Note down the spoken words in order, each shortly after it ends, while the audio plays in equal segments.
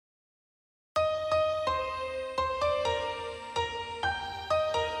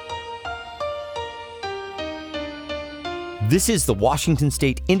This is the Washington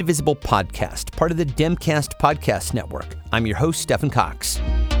State Indivisible Podcast, part of the Demcast Podcast Network. I'm your host, Stephen Cox.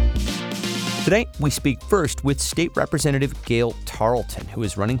 Today, we speak first with State Representative Gael Tarleton, who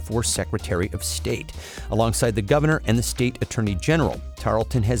is running for Secretary of State. Alongside the governor and the state attorney general,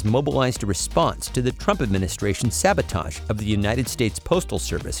 Tarleton has mobilized a response to the Trump administration's sabotage of the United States Postal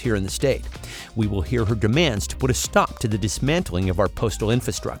Service here in the state. We will hear her demands to put a stop to the dismantling of our postal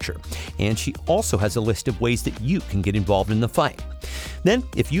infrastructure. And she also has a list of ways that you can get involved in the fight. Then,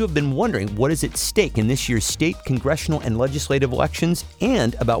 if you have been wondering what is at stake in this year's state, congressional, and legislative elections,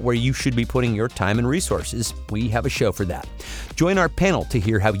 and about where you should be putting your time and resources, we have a show for that. Join our panel to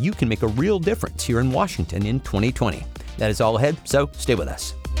hear how you can make a real difference here in Washington in 2020. That is all ahead, so stay with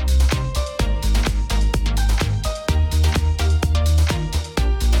us.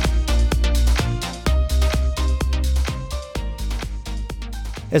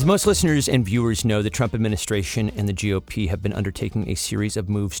 As most listeners and viewers know, the Trump administration and the GOP have been undertaking a series of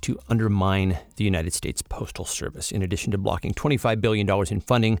moves to undermine the United States Postal Service, in addition to blocking $25 billion in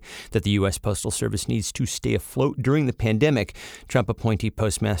funding that the U.S. Postal Service needs to stay afloat during the pandemic. Trump appointee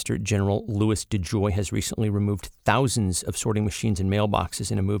Postmaster General Louis DeJoy has recently removed thousands of sorting machines and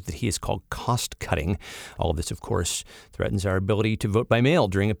mailboxes in a move that he has called cost-cutting. All of this, of course, threatens our ability to vote by mail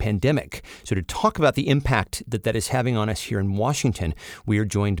during a pandemic. So to talk about the impact that is having on us here in Washington, we are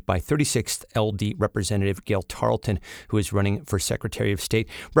joined by 36th LD Representative Gael Tarleton, who is running for Secretary of State.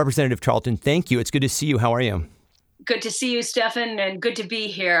 Representative Tarleton, thank you. It's good to see you. How are you? Good to see you, Stephen, and good to be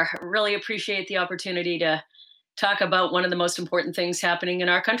here. Really appreciate the opportunity to talk about one of the most important things happening in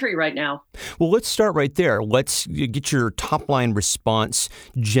our country right now. Well, let's start right there. Let's get your top-line response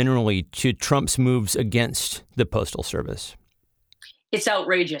generally to Trump's moves against the Postal Service. It's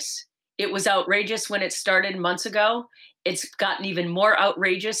outrageous. It was outrageous when it started months ago. It's gotten even more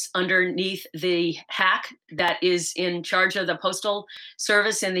outrageous underneath the hack that is in charge of the Postal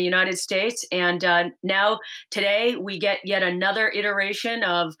Service in the United States. And now today we get yet another iteration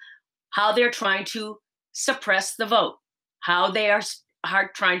of how they're trying to suppress the vote, how they are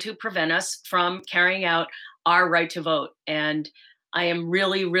trying to prevent us from carrying out our right to vote. And I am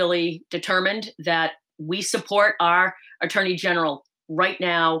really, really determined that we support our Attorney General right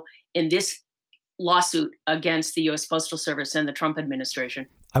now in this lawsuit against the U.S. Postal Service and the Trump administration.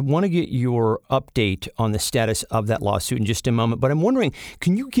 I want to get your update on the status of that lawsuit in just a moment, but I'm wondering,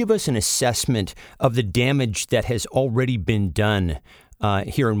 can you give us an assessment of the damage that has already been done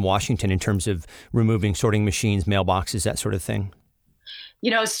here in Washington in terms of removing sorting machines, mailboxes, that sort of thing?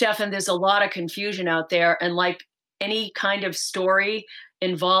 You know, Stephen, there's a lot of confusion out there, and like any kind of story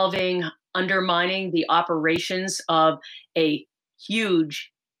involving undermining the operations of a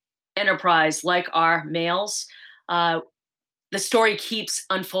huge enterprise like our mails, the story keeps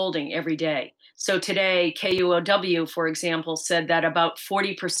unfolding every day. So today, KUOW, for example, said that about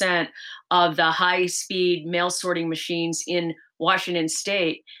 40% of the high-speed mail sorting machines in Washington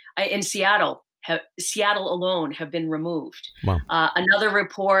State, in Seattle alone, have been removed. Wow. Another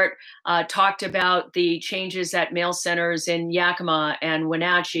report talked about the changes at mail centers in Yakima and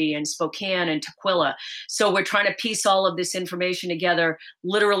Wenatchee and Spokane and Tukwila. So we're trying to piece all of this information together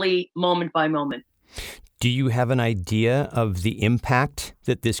literally moment by moment. Do you have an idea of the impact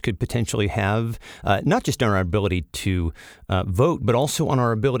that this could potentially have, not just on our ability to vote, but also on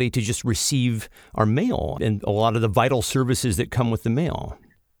our ability to just receive our mail and a lot of the vital services that come with the mail?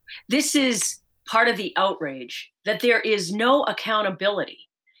 This is part of the outrage, that there is no accountability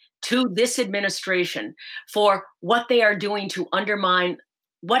to this administration for what they are doing to undermine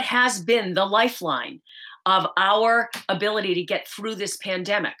what has been the lifeline of our ability to get through this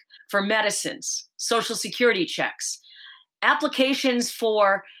pandemic, for medicines, Social Security checks, applications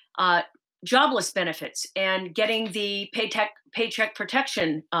for jobless benefits, and getting the paycheck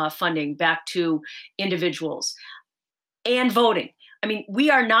protection funding back to individuals, and voting. I mean, we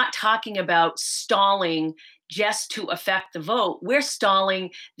are not talking about stalling just to affect the vote. We're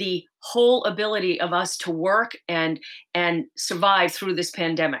stalling the whole ability of us to work and survive through this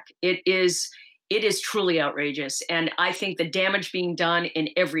pandemic. It is truly outrageous. And I think the damage being done in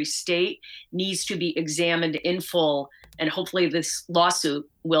every state needs to be examined in full. And hopefully this lawsuit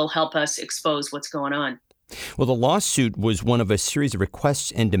will help us expose what's going on. Well, the lawsuit was one of a series of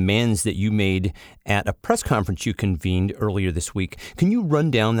requests and demands that you made at a press conference you convened earlier this week. Can you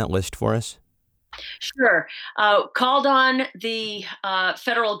run down that list for us? Sure. Called on the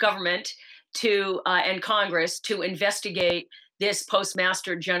federal government and Congress to investigate this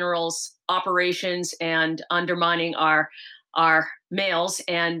Postmaster General's operations and undermining our mails,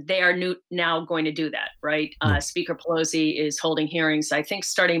 and they are now going to do that, right? Speaker Pelosi is holding hearings, I think,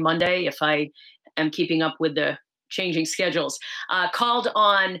 starting Monday, if I am keeping up with the changing schedules, called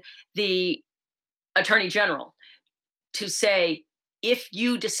on the Attorney General to say, if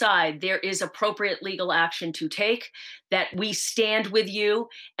you decide there is appropriate legal action to take, that we stand with you.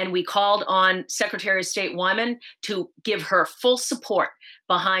 And we called on Secretary of State Wyman to give her full support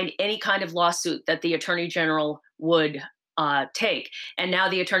behind any kind of lawsuit that the Attorney General would take. And now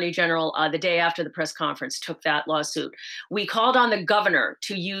the Attorney General, the day after the press conference, took that lawsuit. We called on the governor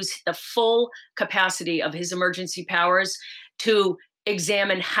to use the full capacity of his emergency powers to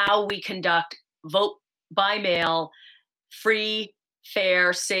examine how we conduct vote by mail, free,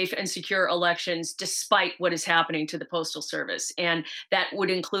 fair, safe, and secure elections, despite what is happening to the Postal Service. And that would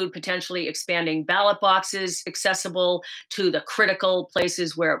include potentially expanding ballot boxes accessible to the critical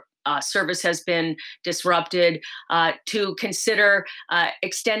places where service has been disrupted, to consider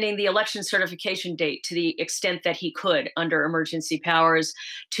extending the election certification date to the extent that he could under emergency powers,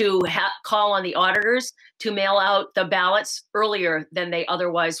 to call on the auditors to mail out the ballots earlier than they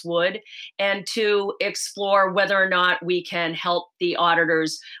otherwise would, and to explore whether or not we can help the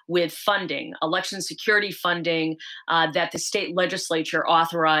auditors with funding, election security funding that the state legislature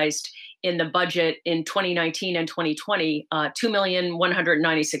authorized in the budget in 2019 and 2020,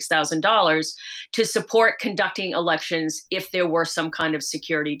 $2,196,000 to support conducting elections if there were some kind of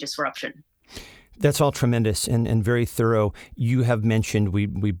security disruption. That's all tremendous and very thorough. You have mentioned, we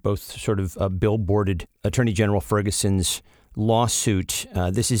both sort of billboarded Attorney General Ferguson's lawsuit.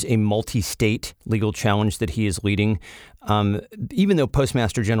 This is a multi-state legal challenge that he is leading. Even though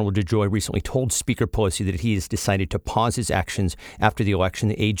Postmaster General DeJoy recently told Speaker Pelosi that he has decided to pause his actions after the election,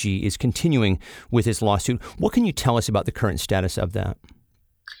 the AG is continuing with his lawsuit. What can you tell us about the current status of that?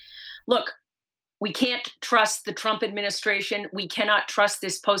 Look, we can't trust the Trump administration. We cannot trust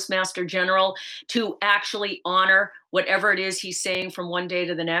this Postmaster General to actually honor whatever it is he's saying from one day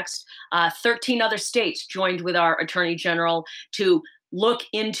to the next. 13 other states joined with our Attorney General to look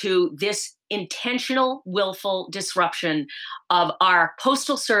into this intentional, willful disruption of our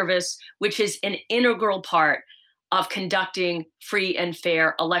Postal Service, which is an integral part of conducting free and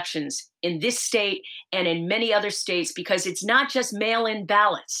fair elections in this state and in many other states, because it's not just mail-in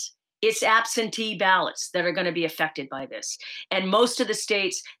ballots. It's absentee ballots that are going to be affected by this. And most of the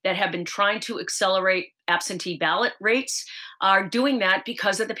states that have been trying to accelerate absentee ballot rates are doing that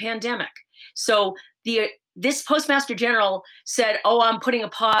because of the pandemic. So this Postmaster General said, I'm putting a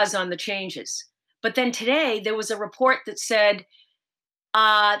pause on the changes. But then today there was a report that said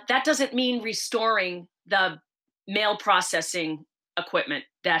that doesn't mean restoring the mail processing equipment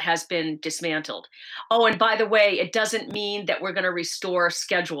that has been dismantled. And by the way, it doesn't mean that we're going to restore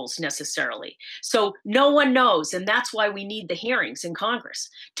schedules necessarily. So no one knows, and that's why we need the hearings in Congress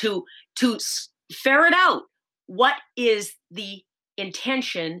to ferret out what is the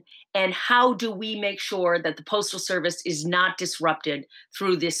intention and how do we make sure that the Postal Service is not disrupted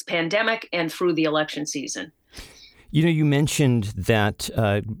through this pandemic and through the election season. You know, you mentioned that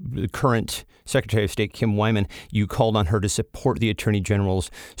the current Secretary of State, Kim Wyman, you called on her to support the Attorney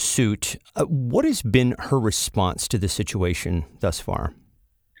General's suit. What has been her response to the situation thus far?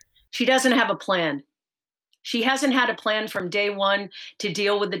 She doesn't have a plan. She hasn't had a plan from day one to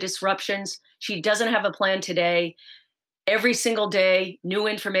deal with the disruptions. She doesn't have a plan today. Every single day, new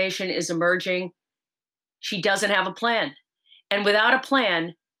information is emerging. She doesn't have a plan. And without a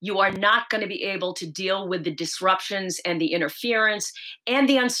plan, you are not going to be able to deal with the disruptions and the interference and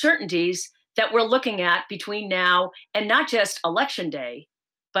the uncertainties that we're looking at between now and not just Election Day,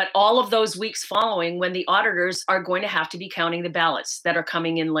 but all of those weeks following when the auditors are going to have to be counting the ballots that are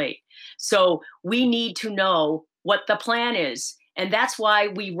coming in late. So we need to know what the plan is. And that's why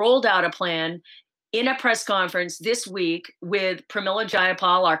we rolled out a plan in a press conference this week with Pramila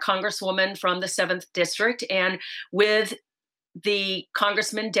Jayapal, our congresswoman from the 7th District, and with the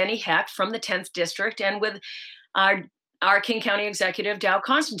Congressman Denny Heck from the 10th District, and with our King County Executive, Dow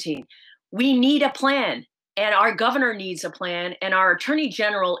Constantine. We need a plan, and our governor needs a plan, and our Attorney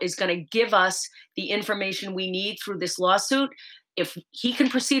General is going to give us the information we need through this lawsuit. If he can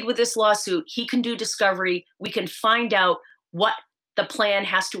proceed with this lawsuit, he can do discovery. We can find out what the plan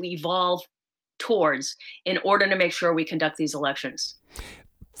has to evolve towards in order to make sure we conduct these elections.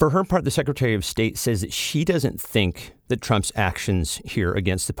 For her part, the Secretary of State says that she doesn't think that Trump's actions here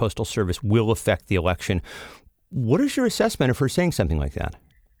against the Postal Service will affect the election. What is your assessment of her saying something like that?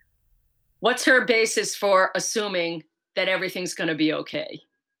 What's her basis for assuming that everything's going to be okay?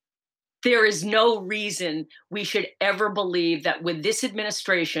 There is no reason we should ever believe that with this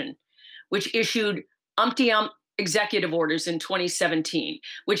administration, which issued umpty-ump executive orders in 2017,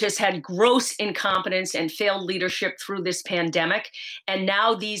 which has had gross incompetence and failed leadership through this pandemic, and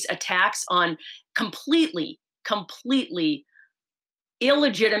now these attacks on completely completely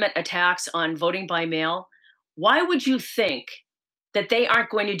illegitimate attacks on voting by mail, why would you think that they aren't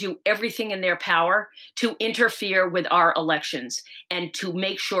going to do everything in their power to interfere with our elections and to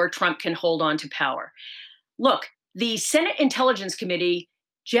make sure Trump can hold on to power? Look, the Senate Intelligence Committee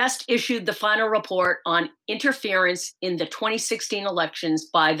just issued the final report on interference in the 2016 elections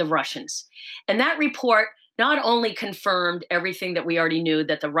by the Russians. And that report not only confirmed everything that we already knew,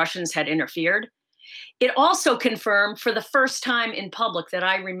 that the Russians had interfered, it also confirmed for the first time in public that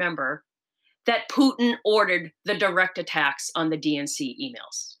I remember that Putin ordered the direct attacks on the DNC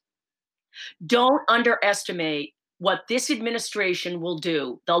emails. Don't underestimate what this administration will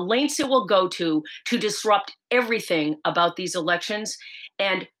do, the lengths it will go to disrupt everything about these elections.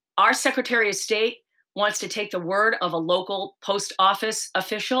 And our Secretary of State wants to take the word of a local post office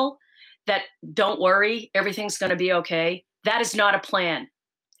official that don't worry, everything's going to be okay. That is not a plan.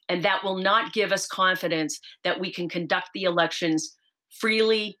 And that will not give us confidence that we can conduct the elections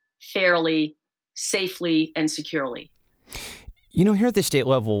freely, fairly, safely, and securely. You know, here at the state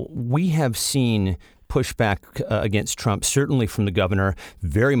level, we have seen pushback against Trump, certainly from the governor,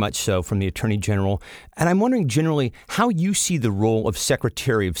 very much so from the attorney general. And I'm wondering generally how you see the role of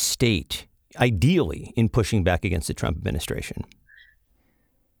Secretary of State, ideally, in pushing back against the Trump administration.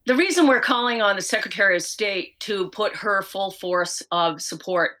 The reason we're calling on the Secretary of State to put her full force of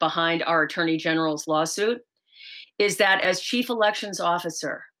support behind our attorney general's lawsuit is that as chief elections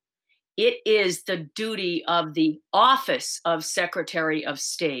officer, it is the duty of the office of Secretary of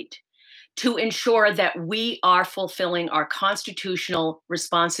State to ensure that we are fulfilling our constitutional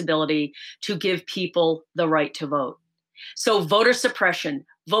responsibility to give people the right to vote. So voter suppression,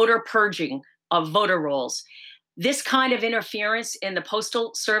 voter purging of voter rolls, this kind of interference in the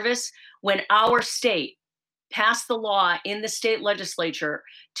Postal Service, when our state passed the law in the state legislature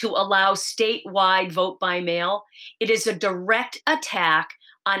to allow statewide vote by mail, it is a direct attack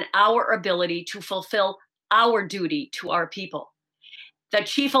on our ability to fulfill our duty to our people. The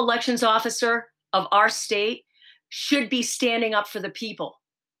chief elections officer of our state should be standing up for the people.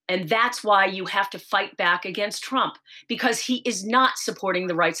 And that's why you have to fight back against Trump, because he is not supporting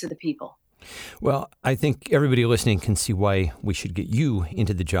the rights of the people. Well, I think everybody listening can see why we should get you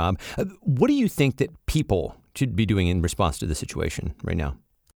into the job. What do you think that people should be doing in response to the situation right now?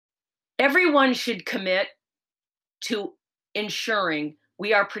 Everyone should commit to ensuring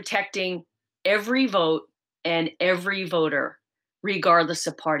we are protecting every vote and every voter, regardless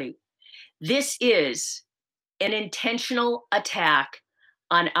of party. This is an intentional attack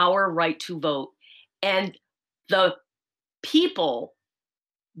on our right to vote. And the people,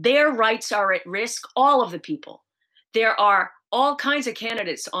 their rights are at risk, all of the people. There are all kinds of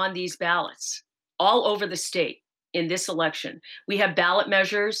candidates on these ballots all over the state in this election. We have ballot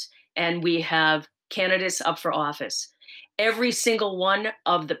measures and we have candidates up for office. Every single one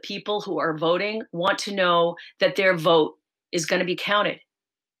of the people who are voting want to know that their vote is going to be counted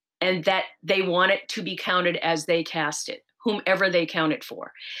and that they want it to be counted as they cast it, whomever they count it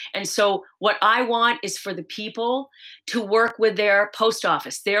for. And so what I want is for the people to work with their post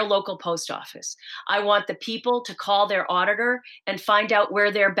office, their local post office. I want the people to call their auditor and find out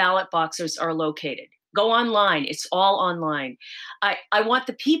where their ballot boxes are located. Go online. It's all online. I want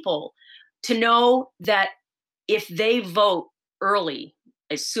the people to know that if they vote early,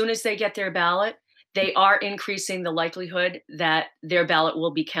 as soon as they get their ballot, they are increasing the likelihood that their ballot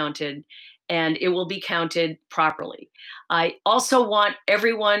will be counted and it will be counted properly. I also want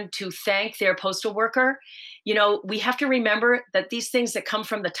everyone to thank their postal worker. You know, we have to remember that these things that come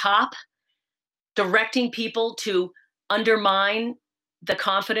from the top, directing people to undermine the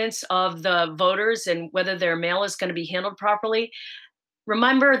confidence of the voters and whether their mail is going to be handled properly.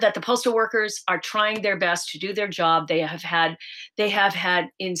 Remember that the postal workers are trying their best to do their job. They have had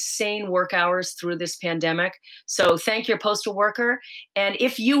insane work hours through this pandemic. So thank your postal worker. And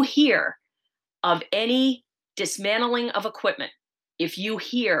if you hear of any dismantling of equipment, if you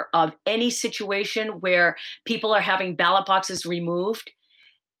hear of any situation where people are having ballot boxes removed,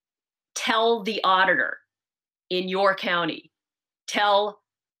 tell the auditor in your county, tell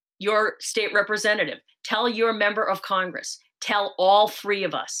your state representative, tell your member of Congress, tell all three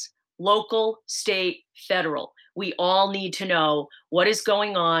of us, local, state, federal. We all need to know what is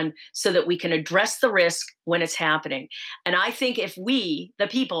going on so that we can address the risk when it's happening. And I think if we, the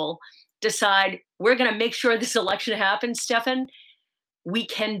people, decide we're going to make sure this election happens, Stefan, we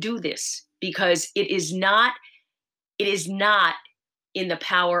can do this because it is not in the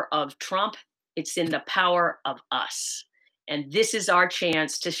power of Trump. It's in the power of us. And this is our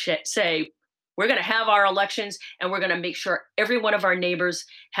chance to say, we're going to have our elections and we're going to make sure every one of our neighbors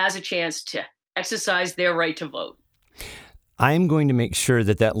has a chance to exercise their right to vote. I'm going to make sure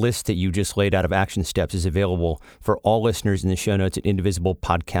that that list that you just laid out of action steps is available for all listeners in the show notes at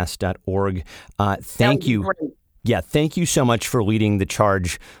indivisiblepodcast.org. Thank you. Great. Yeah, thank you so much for leading the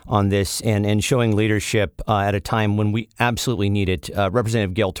charge on this and showing leadership at a time when we absolutely need it.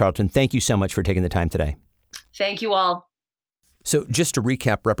 Representative Gael Tarleton, thank you so much for taking the time today. Thank you all. So just to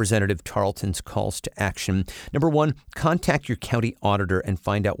recap Representative Tarleton's calls to action. Number one, contact your county auditor and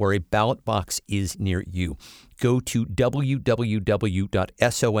find out where a ballot box is near you. Go to www.sos.wa.gov.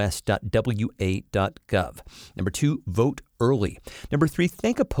 Number two, vote early. Number three,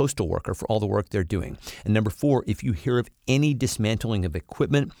 thank a postal worker for all the work they're doing. And number four, if you hear of any dismantling of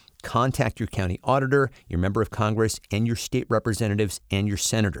equipment, contact your county auditor, your member of Congress, and your state representatives and your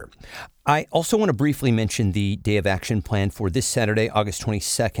senator. I also want to briefly mention the Day of Action plan for this Saturday, August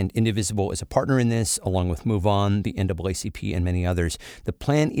 22nd. Indivisible is a partner in this, along with Move On, the NAACP, and many others. The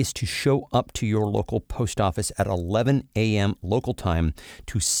plan is to show up to your local post office at 11 a.m. local time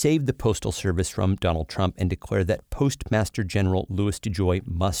to save the Postal Service from Donald Trump and declare that Postmaster General Louis DeJoy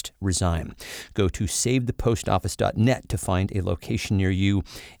must resign. Go to savethepostoffice.net to find a location near you,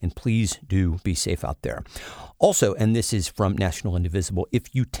 and please do be safe out there. Also, and this is from National Indivisible,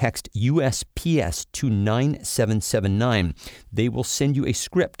 if you text USPS to 9779, they will send you a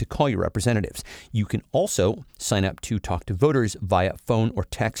script to call your representatives. You can also sign up to talk to voters via phone or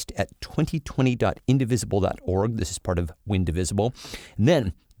text at 2020.indivisible.org. This is part of Windivisible. And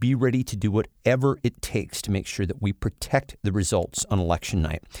then be ready to do whatever it takes to make sure that we protect the results on election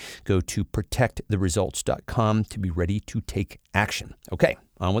night. Go to protecttheresults.com to be ready to take action. Okay,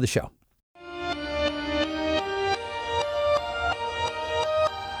 on with the show.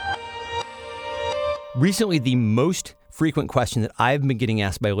 Recently, the most frequent question that I've been getting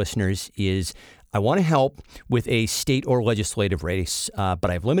asked by listeners is, I want to help with a state or legislative race, but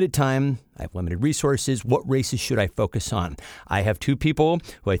I have limited time, I have limited resources. What races should I focus on? I have two people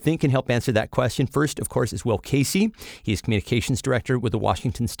who I think can help answer that question. First, of course, is Will Casey. He is Communications Director with the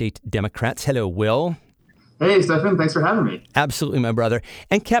Washington State Democrats. Hello, Will. Hey, Stephen. Thanks for having me. Absolutely, my brother.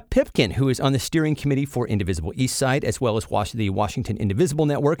 And Kat Pipkin, who is on the steering committee for Indivisible East Side, as well as the Washington Indivisible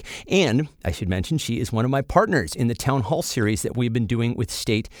Network. And I should mention, she is one of my partners in the Town Hall series that we've been doing with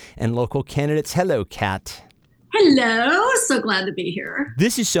state and local candidates. Hello, Kat. Hello. So glad to be here.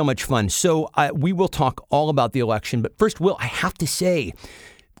 This is so much fun. So we will talk all about the election. But first, Will, I have to say,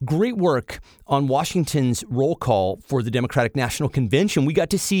 great work on Washington's roll call for the Democratic National Convention. We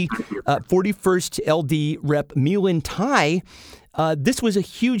got to see 41st LD Rep. Milan Tai. This was a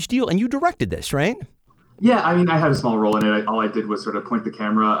huge deal, and you directed this, right? Yeah, I mean, I had a small role in it. All I did was sort of point the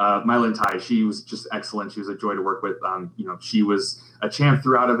camera. Milan Tai, she was just excellent. She was a joy to work with. She was a champ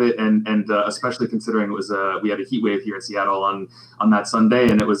throughout of it, and especially considering it was we had a heat wave here in Seattle on that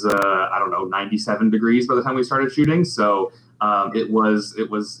Sunday, and it was 97 degrees by the time we started shooting. So it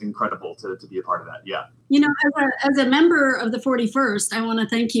was incredible to be a part of that. Yeah. You know, as a member of the 41st, I want to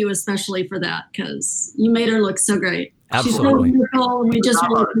thank you especially for that, because you made her look so great. Absolutely. She's so beautiful, and we just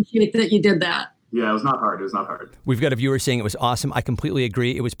really appreciate that you did that. Yeah, it was not hard. We've got a viewer saying it was awesome. I completely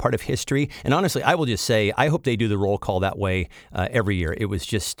agree. It was part of history. And honestly, I will just say, I hope they do the roll call that way every year. It was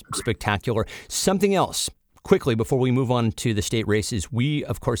just spectacular. Something else, quickly, before we move on to the state races, we,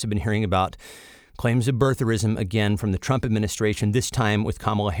 of course, have been hearing about claims of birtherism again from the Trump administration, this time with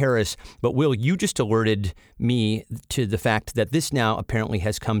Kamala Harris. But Will, you just alerted me to the fact that this now apparently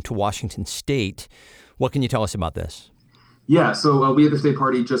has come to Washington State. What can you tell us about this? Yeah, so we at the state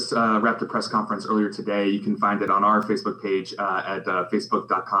party just wrapped a press conference earlier today. You can find it on our Facebook page at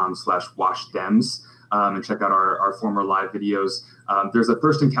facebook.com/washdems and check out our former live videos. There's a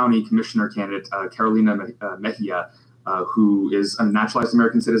Thurston County Commissioner candidate, Carolina Mejia, who is a naturalized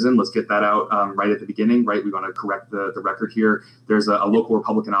American citizen. Let's get that out right at the beginning, right? We want to correct the record here. There's a local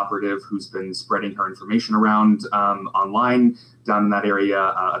Republican operative who's been spreading her information around online down in that area.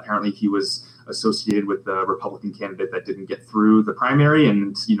 Apparently he was associated with the Republican candidate that didn't get through the primary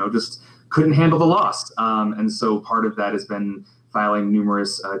and, just couldn't handle the loss. And so part of that has been filing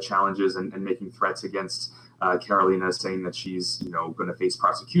numerous challenges and making threats against Carolina, saying that she's, going to face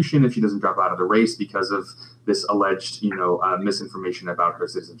prosecution if she doesn't drop out of the race because of this alleged, misinformation about her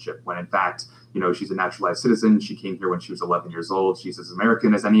citizenship. When in fact, she's a naturalized citizen. She came here when she was 11 years old. She's as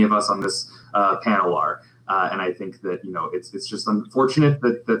American as any of us on this panel are. And I think that, it's just unfortunate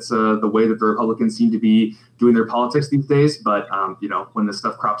that that's the way that the Republicans seem to be doing their politics these days. But, when this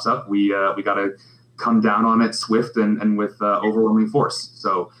stuff crops up, we got to come down on it swift and with overwhelming force.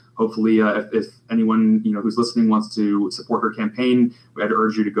 So hopefully, if anyone, who's listening wants to support her campaign, I'd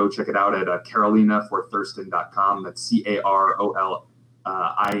urge you to go check it out at carolinaforthurston.com. That's CAROLINA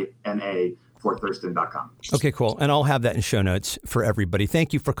fortthurston.com. Okay, cool. And I'll have that in show notes for everybody.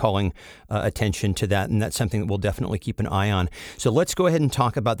 Thank you for calling attention to that. And that's something that we'll definitely keep an eye on. So let's go ahead and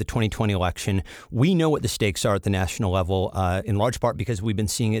talk about the 2020 election. We know what the stakes are at the national level, in large part because we've been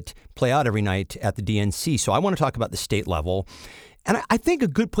seeing it play out every night at the DNC. So I want to talk about the state level. And I think a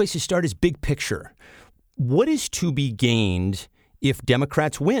good place to start is big picture. What is to be gained if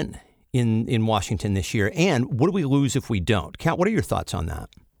Democrats win in Washington this year? And what do we lose if we don't? Kat, what are your thoughts on that?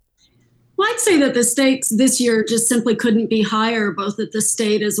 Well, I'd say that the stakes this year just simply couldn't be higher, both at the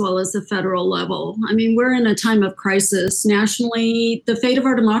state as well as the federal level. I mean, we're in a time of crisis. Nationally, the fate of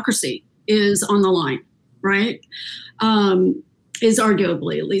our democracy is on the line, right? Is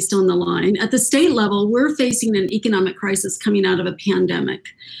arguably at least on the line. At the state level, we're facing an economic crisis coming out of a pandemic.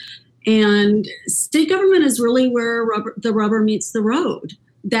 And state government is really where the rubber meets the road.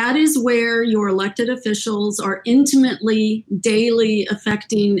 That is where your elected officials are intimately, daily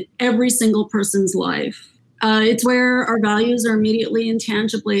affecting every single person's life. It's where our values are immediately and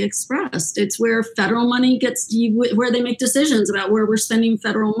tangibly expressed. It's where federal money where they make decisions about where we're spending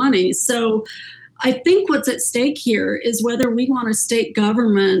federal money. So I think what's at stake here is whether we want a state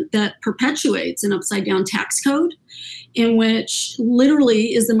government that perpetuates an upside down tax code, in which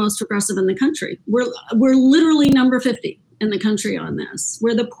literally is the most progressive in the country. We're literally number 50 in the country on this,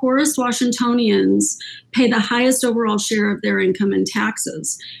 where the poorest Washingtonians pay the highest overall share of their income in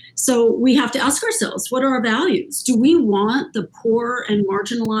taxes. So we have to ask ourselves, what are our values? Do we want the poor and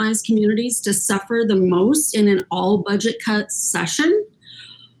marginalized communities to suffer the most in an all budget cut session?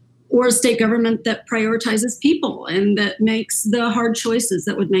 Or a state government that prioritizes people and that makes the hard choices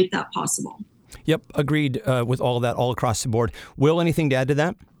that would make that possible? Yep, agreed with all of that all across the board. Will, anything to add to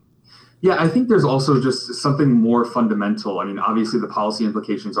that? Yeah, I think there's also just something more fundamental. I mean, obviously the policy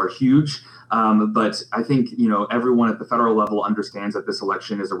implications are huge, but I think, everyone at the federal level understands that this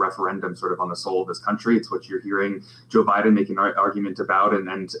election is a referendum sort of on the soul of this country. It's what you're hearing Joe Biden making an argument about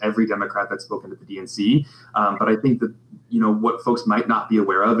and every Democrat that's spoken at the DNC. But I think that, what folks might not be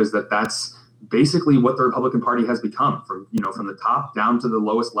aware of is that that's basically what the Republican Party has become from the top down to the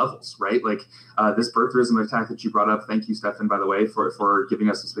lowest levels, right? Like this birtherism attack that you brought up. Thank you, Stefan, by the way, for giving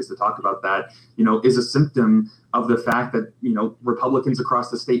us some space to talk about that, is a symptom of the fact that, Republicans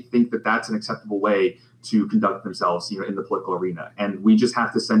across the state think that that's an acceptable way to conduct themselves, in the political arena. And we just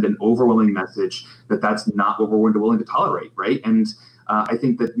have to send an overwhelming message that that's not what we're willing to tolerate, right? And I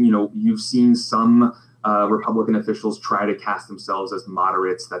think that, you've seen some Republican officials try to cast themselves as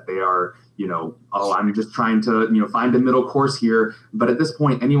moderates, that they are, I'm just trying to, find a middle course here. But at this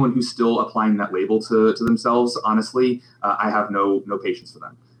point, anyone who's still applying that label to themselves, honestly, I have no patience for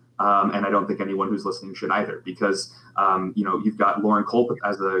them. And I don't think anyone who's listening should either, because, you've got Lauren Culp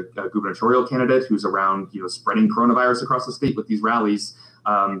as a gubernatorial candidate who's around, spreading coronavirus across the state with these rallies.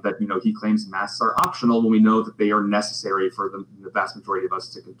 That, he claims masks are optional when we know that they are necessary for the vast majority of us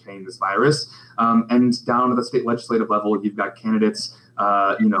to contain this virus. And down at the state legislative level, you've got candidates,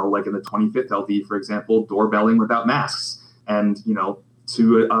 like in the 25th LD, for example, doorbelling without masks. And,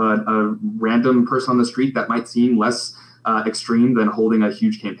 to a random person on the street, that might seem less extreme than holding a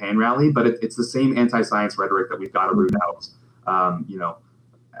huge campaign rally, but it's the same anti-science rhetoric that we've got to root out,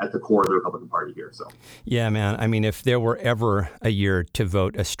 at the core of the Republican Party here. So, yeah, man. I mean, if there were ever a year to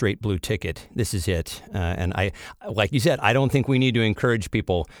vote a straight blue ticket, this is it. And I, like you said, I don't think we need to encourage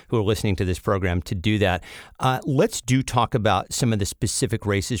people who are listening to this program to do that. Let's talk about some of the specific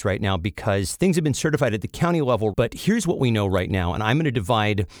races right now, because things have been certified at the county level. But here's what we know right now. And I'm going to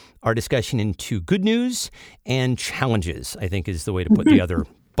divide our discussion into good news and challenges, I think is the way to put the other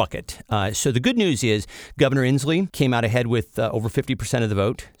bucket. So the good news is Governor Inslee came out ahead with over 50% of the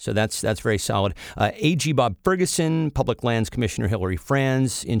vote. So that's very solid. AG Bob Ferguson, Public Lands Commissioner Hillary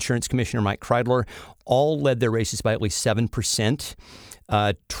Franz, Insurance Commissioner Mike Kreidler all led their races by at least 7%.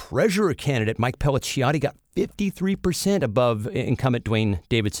 Treasurer candidate Mike Pelliciotti got 53% above incumbent Dwayne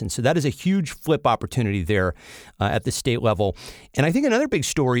Davidson. So that is a huge flip opportunity there at the state level. And I think another big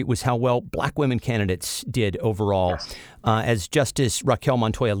story was how well black women candidates did overall. As Justice Raquel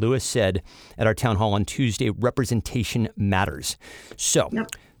Montoya Lewis said at our town hall on Tuesday, representation matters. So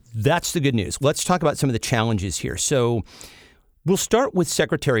that's the good news. Let's talk about some of the challenges here. So we'll start with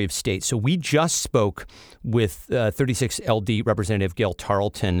Secretary of State. So we just spoke with 36 LD Representative Gael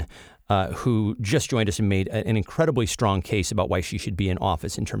Tarleton, who just joined us and made an incredibly strong case about why she should be in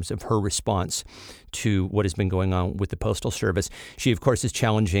office in terms of her response to what has been going on with the Postal Service. She, of course, is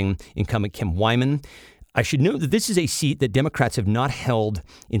challenging incumbent Kim Wyman. I should note that this is a seat that Democrats have not held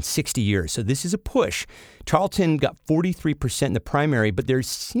in 60 years, so this is a push. Tarleton got 43% in the primary, but there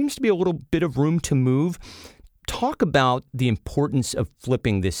seems to be a little bit of room to move. Talk about the importance of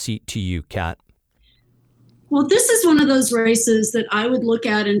flipping this seat to you, Kat. Well, this is one of those races that I would look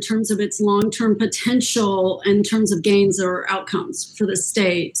at in terms of its long-term potential in terms of gains or outcomes for the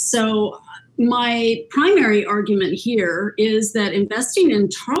state. So my primary argument here is that investing in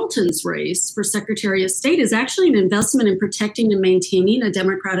Tarleton's race for Secretary of State is actually an investment in protecting and maintaining a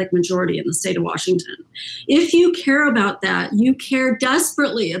Democratic majority in the state of Washington. If you care about that, you care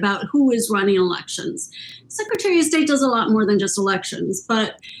desperately about who is running elections. Secretary of State does a lot more than just elections,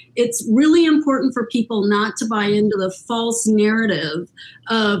 but it's really important for people not to buy into the false narrative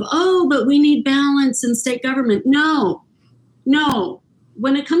of, oh, but we need balance in state government. No.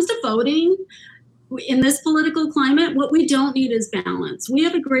 When it comes to voting in this political climate, what we don't need is balance. We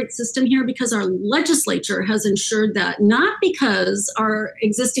have a great system here because our legislature has ensured that, not because our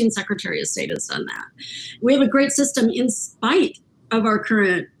existing Secretary of State has done that. We have a great system in spite of our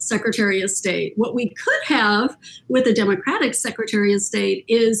current Secretary of State. What we could have with a Democratic Secretary of State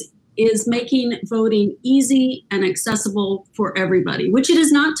is making voting easy and accessible for everybody, which it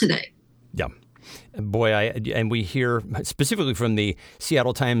is not today. Yeah. Boy, and we hear specifically from the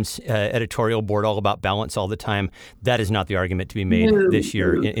Seattle Times editorial board all about balance all the time. That is not the argument to be made this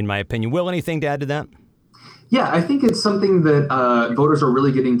year, in my opinion. Will, anything to add to that? Yeah, I think it's something that voters are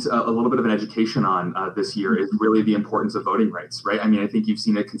really getting a little bit of an education on this year, is really the importance of voting rights, right? I mean, I think you've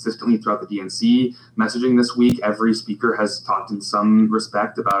seen it consistently throughout the DNC messaging this week. Every speaker has talked in some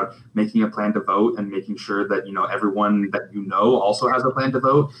respect about making a plan to vote and making sure that, everyone that also has a plan to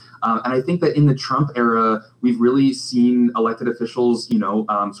vote. And I think that in the Trump era, we've really seen elected officials,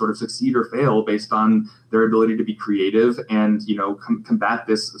 sort of succeed or fail based on their ability to be creative and, combat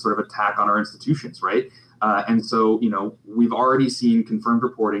this sort of attack on our institutions, right? And so, we've already seen confirmed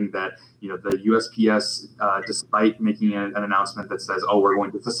reporting that, the USPS, despite making an announcement that says, oh, we're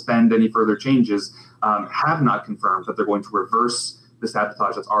going to suspend any further changes, have not confirmed that they're going to reverse the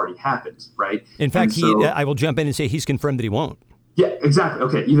sabotage that's already happened, right? In fact, I will jump in and say he's confirmed that he won't. Yeah, exactly.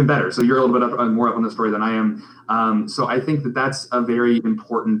 Okay, even better. So you're a little bit more up on the story than I am. So I think that that's a very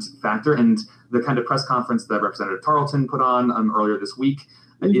important factor. And the kind of press conference that Representative Tarleton put on earlier this week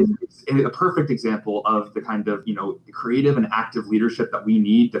is a perfect example of the kind of, creative and active leadership that we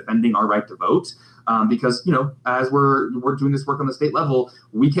need defending our right to vote. Because, as we're doing this work on the state level,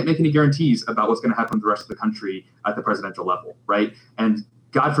 we can't make any guarantees about what's going to happen with the rest of the country at the presidential level, right? And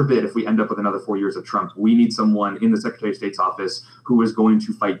God forbid if we end up with another 4 years of Trump, we need someone in the Secretary of State's office who is going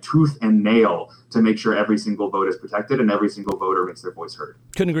to fight tooth and nail to make sure every single vote is protected and every single voter makes their voice heard.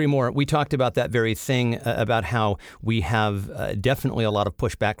 Couldn't agree more. We talked about that very thing, about how we have definitely a lot of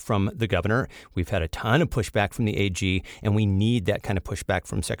pushback from the governor. We've had a ton of pushback from the AG, and we need that kind of pushback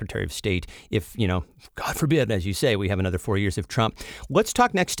from Secretary of State if, God forbid, as you say, we have another 4 years of Trump. Let's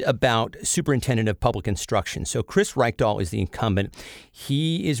talk next about Superintendent of Public Instruction. So Chris Reichdahl is the incumbent. He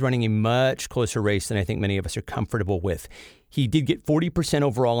is running a much closer race than I think many of us are comfortable with. He did get 40%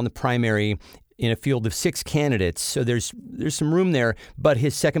 overall in the primary in a field of 6 candidates, so there's some room there. But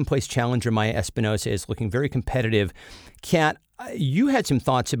his second place challenger, Maya Espinosa, is looking very competitive. Kat, you had some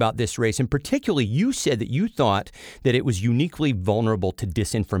thoughts about this race, and particularly you said that you thought that it was uniquely vulnerable to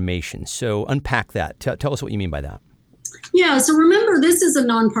disinformation. So unpack that. Tell us what you mean by that. Yeah, so remember, this is a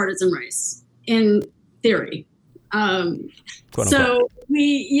nonpartisan race in theory. So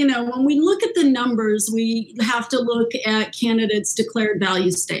when we look at the numbers, we have to look at candidates' declared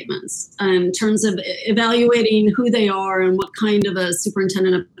value statements in terms of evaluating who they are and what kind of a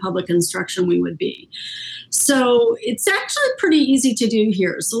superintendent of public instruction we would be. So it's actually pretty easy to do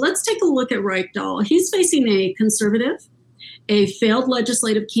here. So let's take a look at Reichdahl. He's facing a conservative, a failed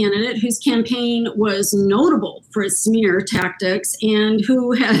legislative candidate whose campaign was notable for its smear tactics and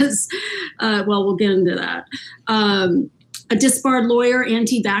who has, we'll get into that, a disbarred lawyer,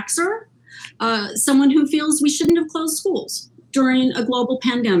 anti-vaxxer, someone who feels we shouldn't have closed schools during a global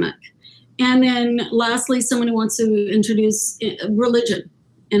pandemic. And then lastly, someone who wants to introduce religion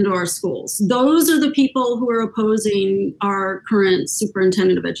into our schools. Those are the people who are opposing our current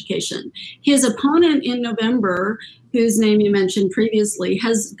superintendent of education. His opponent in November, whose name you mentioned previously,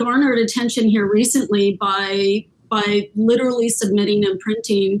 has garnered attention here recently by literally submitting and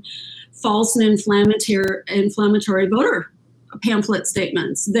printing false and inflammatory voter pamphlet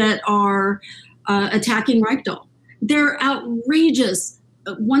statements that are attacking Reichdahl. They're outrageous.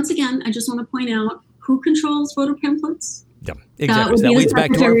 Once again, I just want to point out who controls voter pamphlets. Yeah, exactly. That leads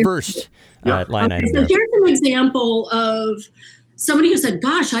back to our first line item. So here's an example of somebody who said,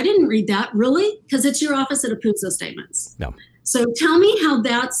 gosh, I didn't read that. Really? Because it's your office that approves those statements. No. So tell me how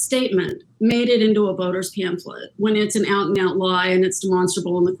that statement made it into a voter's pamphlet when it's an out-and-out lie and it's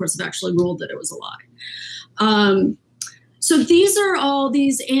demonstrable and the courts have actually ruled that it was a lie. So these are all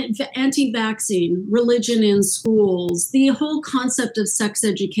these anti-vaccine, religion in schools, the whole concept of sex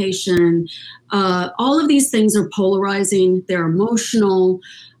education. All of these things are polarizing. They're emotional.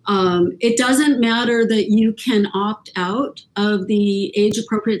 It doesn't matter that you can opt out of the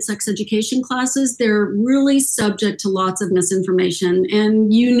age-appropriate sex education classes. They're really subject to lots of misinformation.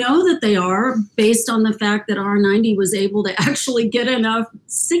 And you know that they are based on the fact that R90 was able to actually get enough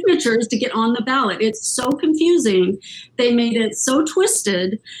signatures to get on the ballot. It's so confusing. They made it so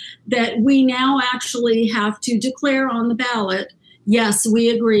twisted that we now actually have to declare on the ballot, yes, we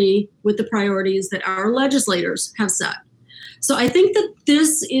agree with the priorities that our legislators have set. So I think that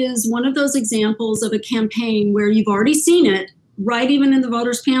this is one of those examples of a campaign where you've already seen it, right? Even in the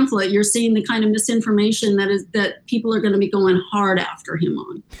voters pamphlet, you're seeing the kind of misinformation that people are going to be going hard after him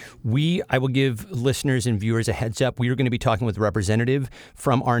on. I will give listeners and viewers a heads up. We are going to be talking with a representative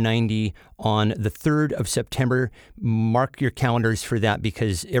from R90 on the 3rd of September. Mark your calendars for that,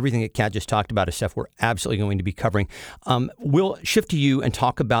 because everything that Kat just talked about is stuff we're absolutely going to be covering. We'll shift to you and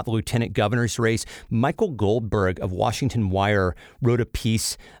talk about the lieutenant governor's race. Michael Goldberg of Washington Wire wrote a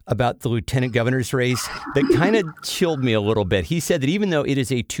piece about the lieutenant governor's race that kind of chilled me a little bit. He said that even though it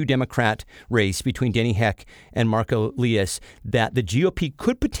is a two-Democrat race between Denny Heck and Marco Lias, that the GOP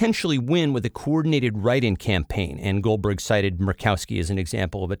could potentially win with a coordinated write-in campaign. And Goldberg cited Murkowski as an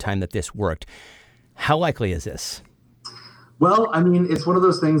example of a time that this worked. How likely is this? Well, I mean, it's one of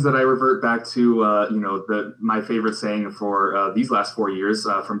those things that I revert back to, my favorite saying for these last 4 years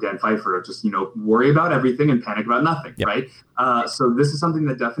from Dan Pfeiffer, just, worry about everything and panic about nothing, yep. Right? So this is something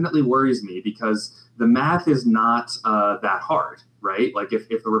that definitely worries me, because the math is not that hard, right? Like if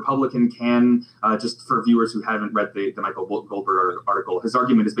the Republican can, just for viewers who haven't read the Michael Goldberg article, his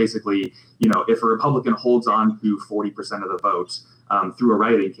argument is basically, if a Republican holds on to 40% of the vote through a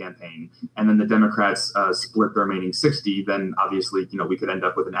write-in campaign, and then the Democrats split the remaining 60, then obviously, we could end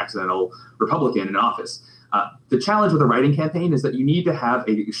up with an accidental Republican in office. The challenge with a write-in campaign is that you need to have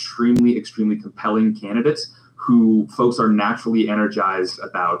an extremely, extremely compelling candidate who folks are naturally energized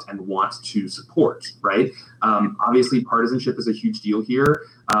about and want to support, right? Obviously, partisanship is a huge deal here.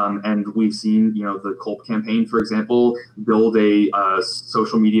 And we've seen, the Culp campaign, for example, build a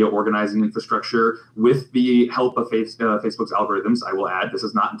social media organizing infrastructure with the help of Facebook's algorithms. I will add, this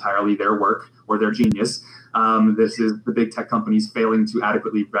is not entirely their work or their genius. This is the big tech companies failing to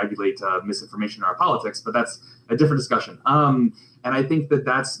adequately regulate misinformation in our politics, but that's a different discussion. And I think but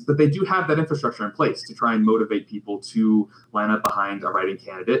they do have that infrastructure in place to try and motivate people to line up behind a write-in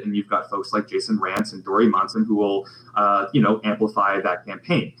candidate. And you've got folks like Jason Rance and Dory Monson who will, amplify that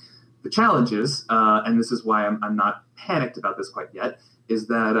campaign. The challenge is, and this is why I'm not panicked about this quite yet, is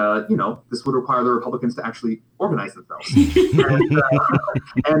that, this would require the Republicans to actually organize themselves.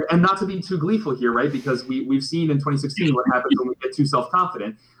 and not to be too gleeful here, right? Because we've seen in 2016 what happens when we get too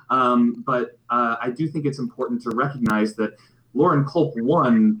self-confident. But I do think it's important to recognize that Lauren Culp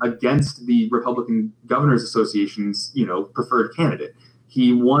won against the Republican Governors Association's, preferred candidate.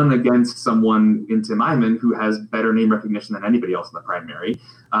 He won against someone in Tim Eyman who has better name recognition than anybody else in the primary.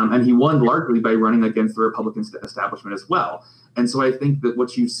 And he won largely by running against the Republican establishment as well. And so I think that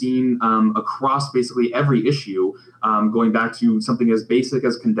what you've seen across basically every issue, going back to something as basic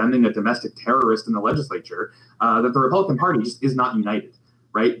as condemning a domestic terrorist in the legislature, that the Republican Party just is not united,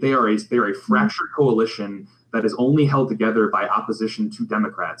 right? They are a fractured coalition that is only held together by opposition to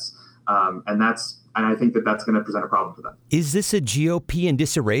Democrats. And I think that's going to present a problem for them. Is this a GOP in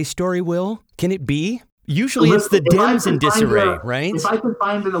disarray story, Will? Can it be? Usually it's the Dems in disarray, right? If I could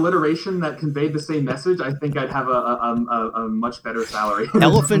find an alliteration that conveyed the same message, I think I'd have a much better salary.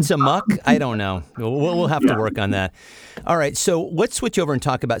 Elephants amok? I don't know. We'll have to work on that. All right, so let's switch over and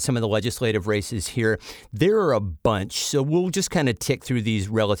talk about some of the legislative races here. There are a bunch, so we'll just kind of tick through these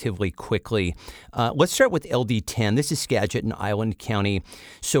relatively quickly. Let's start with LD10. This is Skagit in Island County.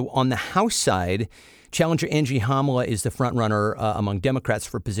 So on the House side, challenger Angie Hamala is the frontrunner among Democrats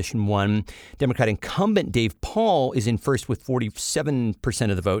for position 1. Democrat incumbent Dave Paul is in first with 47%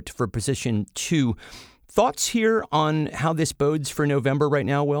 of the vote for position 2. Thoughts here on how this bodes for November right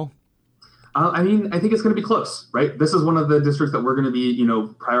now, Will? I think it's going to be close, right? This is one of the districts that we're going to be,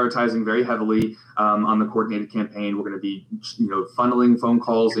 prioritizing very heavily on the coordinated campaign. We're going to be, funneling phone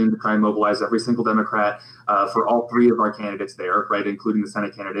calls in to try and mobilize every single Democrat for all three of our candidates there, right, including the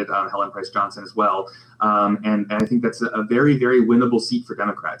Senate candidate, Helen Price Johnson as well. And I think that's a very, very winnable seat for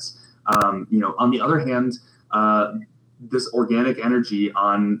Democrats. On the other hand, this organic energy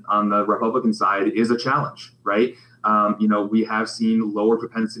on the Republican side is a challenge, right? We have seen lower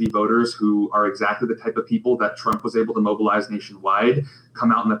propensity voters who are exactly the type of people that Trump was able to mobilize nationwide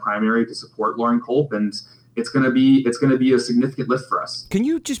come out in the primary to support Lauren Culp. And it's going to be a significant lift for us. Can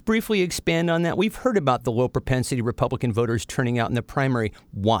you just briefly expand on that? We've heard about the low propensity Republican voters turning out in the primary.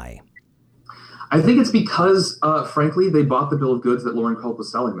 Why? I think it's because, frankly, they bought the bill of goods that Lauren Culp was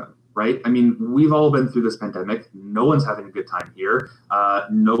selling them, right? I mean, we've all been through this pandemic. No one's having a good time here.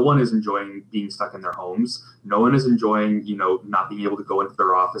 No one is enjoying being stuck in their homes. No one is enjoying, not being able to go into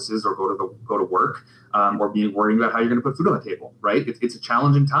their offices or go to work, or worrying about how you're going to put food on the table, right? It's a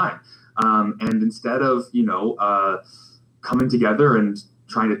challenging time. And instead of, coming together and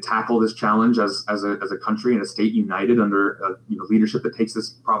trying to tackle this challenge as a country and a state united under leadership that takes this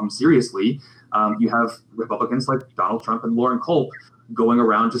problem seriously, you have Republicans like Donald Trump and Lauren Culp going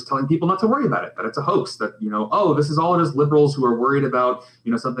around just telling people not to worry about it, that it's a hoax, that, this is all just liberals who are worried about,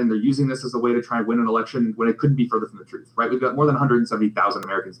 something. They're using this as a way to try and win an election when it couldn't be further from the truth, right? We've got more than 170,000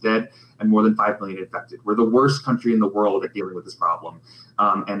 Americans dead and more than 5 million infected. We're the worst country in the world at dealing with this problem.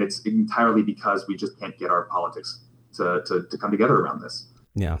 And it's entirely because we just can't get our politics to come together around this.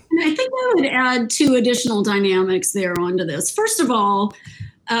 Yeah. And I think I would add 2 additional dynamics there onto this. First of all,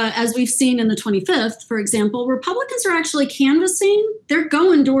 as we've seen in the 25th, for example, Republicans are actually canvassing. They're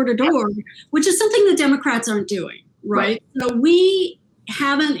going door to door, which is something the Democrats aren't doing, right? So we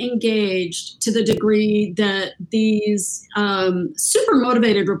haven't engaged to the degree that these super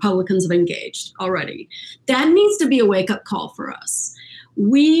motivated Republicans have engaged already. That needs to be a wake-up call for us.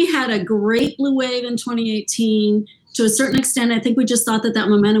 We had a great blue wave in 2018. To a certain extent, I think we just thought that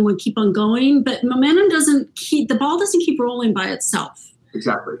momentum would keep on going, but momentum the ball doesn't keep rolling by itself.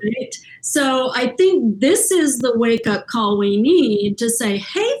 Exactly. Right? So I think this is the wake-up call we need to say,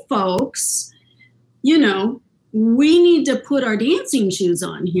 hey, folks, we need to put our dancing shoes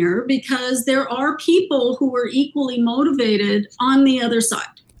on here because there are people who are equally motivated on the other side.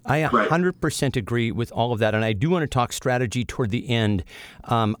 I 100% agree with all of that. And I do want to talk strategy toward the end.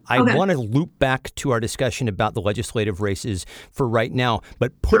 I want to loop back to our discussion about the legislative races for right now,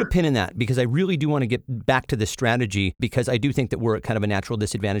 but put a pin in that because I really do want to get back to the strategy because I do think that we're at kind of a natural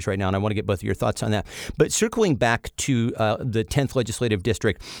disadvantage right now. And I want to get both of your thoughts on that. But circling back to the 10th legislative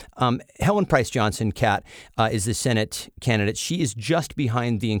district, Helen Price Johnson, Kat, is the Senate candidate. She is just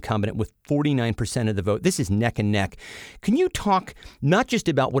behind the incumbent with 49% of the vote. This is neck and neck. Can you talk not just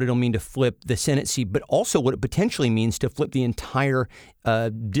about what it'll mean to flip the Senate seat, but also what it potentially means to flip the entire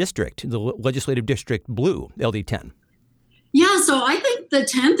district, the legislative district blue, LD10? Yeah, so I think the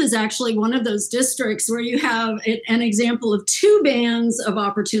 10th is actually one of those districts where you have an example of 2 bands of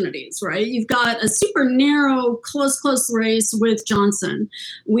opportunities, right? You've got a super narrow, close race with Johnson.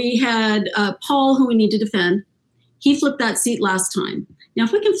 We had Paul, who we need to defend. He flipped that seat last time. Now,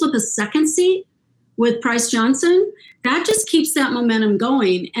 if we can flip a second seat with Price Johnson, that just keeps that momentum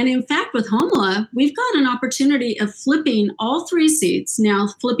going. And in fact, with Homla, we've got an opportunity of flipping all 3 seats. Now,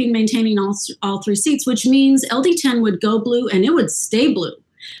 maintaining all 3 seats, which means LD10 would go blue and it would stay blue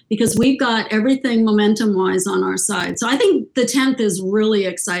because we've got everything momentum-wise on our side. So I think the 10th is really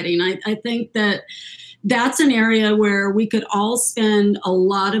exciting. I think that's an area where we could all spend a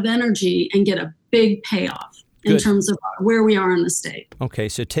lot of energy and get a big payoff. In terms of where we are in the state. Okay,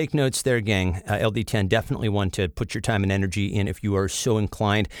 so take notes there, gang. LD10, definitely one to put your time and energy in if you are so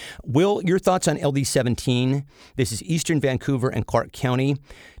inclined. Will, your thoughts on LD17? This is Eastern Vancouver and Clark County.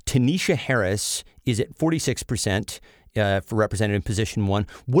 Tanisha Harris is at 46% for representative position 1.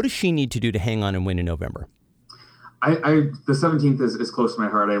 What does she need to do to hang on and win in November? The 17th is close to my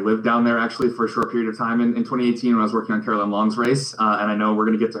heart. I lived down there actually for a short period of time in 2018 when I was working on Caroline Long's race, and I know we're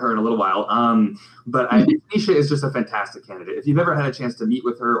going to get to her in a little while. But I think Tanisha is just a fantastic candidate. If you've ever had a chance to meet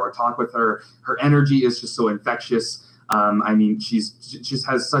with her or talk with her, her energy is just so infectious. She just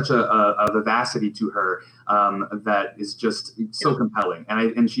has such a vivacity to her that is just so compelling.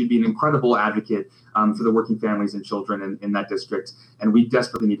 And she'd be an incredible advocate for the working families and children in that district. And we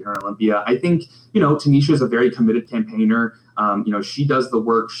desperately need her in Olympia. I think, Tanisha is a very committed campaigner. She does the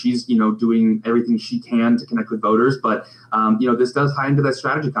work. She's, doing everything she can to connect with voters. But, this does tie into that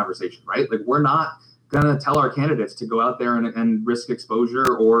strategy conversation, right? Like, we're not going to tell our candidates to go out there and risk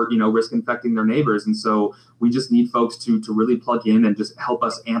exposure or, risk infecting their neighbors. And so we just need folks to really plug in and just help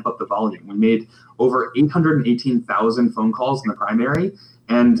us amp up the volume. We made over 818,000 phone calls in the primary.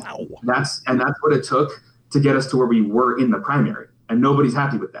 And that's what it took to get us to where we were in the primary. And nobody's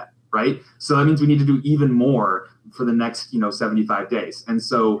happy with that, right? So that means we need to do even more for the next, 75 days. And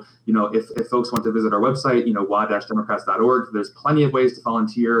so, if folks want to visit our website, wa-democrats.org, there's plenty of ways to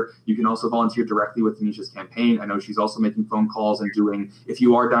volunteer. You can also volunteer directly with Tanisha's campaign. I know she's also making phone calls and doing, if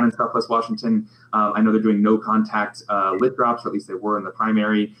you are down in Southwest Washington, I know they're doing no contact lit drops, or at least they were in the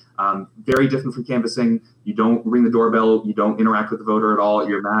primary. Very different from canvassing. You don't ring the doorbell. You don't interact with the voter at all.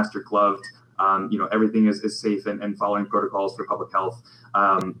 You're masked, you're gloved. everything is safe and following protocols for public health.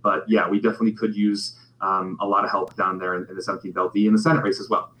 But yeah, we definitely could use a lot of help down there in the 17th LD and the Senate race as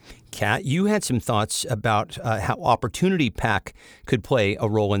well. Kat, you had some thoughts about how Opportunity PAC could play a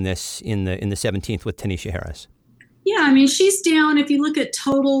role in this in the 17th with Tanisha Harris. Yeah, I mean, she's down. If you look at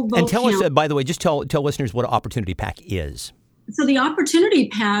total vote and tell count, us, by the way, just tell listeners what Opportunity PAC is. So the Opportunity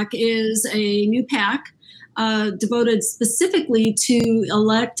PAC is a new PAC devoted specifically to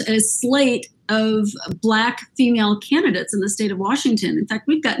elect a slate of Black female candidates in the state of Washington. In fact,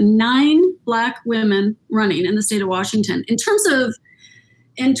 we've got 9 Black women running in the state of Washington. In terms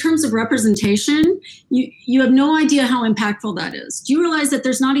of representation, you have no idea how impactful that is. Do you realize that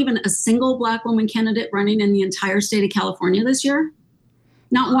there's not even a single Black woman candidate running in the entire state of California this year?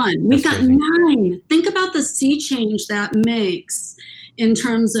 Not one. We've got 9. Think about the sea change that makes in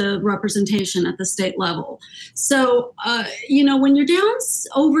terms of representation at the state level. So, when you're down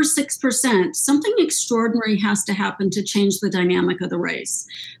over 6%, something extraordinary has to happen to change the dynamic of the race.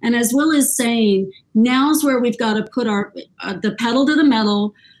 And as Will is saying, now's where we've got to put the pedal to the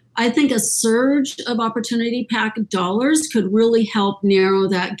metal. I think a surge of Opportunity PAC dollars could really help narrow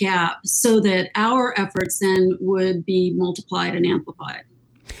that gap so that our efforts then would be multiplied and amplified.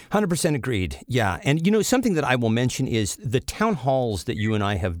 100% agreed. Yeah. And, something that I will mention is the town halls that you and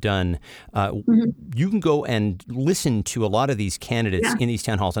I have done. You can go and listen to a lot of these candidates in these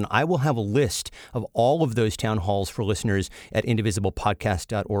town halls. And I will have a list of all of those town halls for listeners at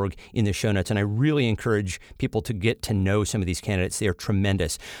indivisiblepodcast.org in the show notes. And I really encourage people to get to know some of these candidates. They are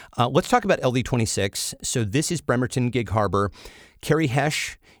tremendous. Let's talk about LD 26. So this is Bremerton, Gig Harbor. Carrie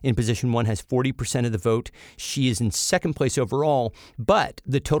Hesch in position 1 has 40% of the vote. She is in second place overall, but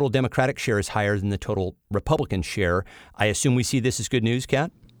the total Democratic share is higher than the total Republican share. I assume we see this as good news,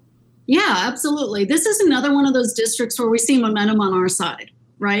 Kat? Yeah, absolutely. This is another one of those districts where we see momentum on our side,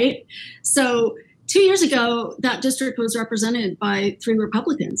 right? So 2 years ago, that district was represented by 3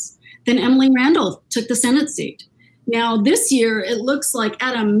 Republicans. Then Emily Randall took the Senate seat. Now, this year, it looks like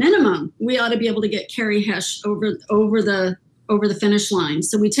at a minimum, we ought to be able to get Carrie Hesch over the finish line.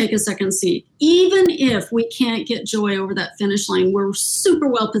 So we take a second seat. Even if we can't get Joy over that finish line, we're super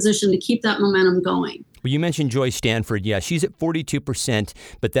well positioned to keep that momentum going. Well, you mentioned Joy Stanford. Yeah, she's at 42%,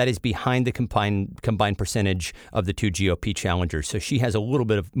 but that is behind the combined percentage of the 2 GOP challengers. So she has a little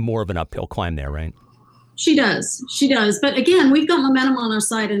bit more of an uphill climb there, right? She does. But again, we've got momentum on our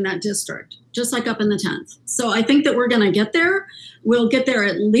side in that district, just like up in the 10th. So I think that we're going to get there. We'll get there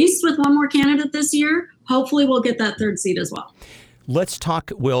at least with one more candidate this year. Hopefully we'll get that 3rd seat as well. Let's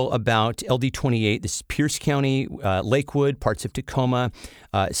talk, Will, about LD 28. This is Pierce County, Lakewood, parts of Tacoma.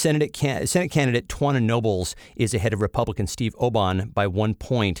 Senate candidate Twana Nobles is ahead of Republican Steve Oban by 1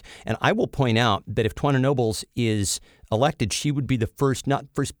 point. And I will point out that if Twana Nobles is elected, she would be the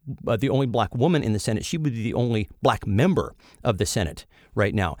only Black woman in the Senate. She would be the only Black member of the Senate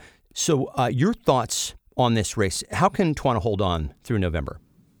right now. So your thoughts on this race? How can Twana hold on through November?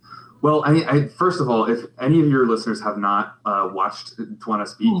 Well, first of all, if any of your listeners have not watched Twana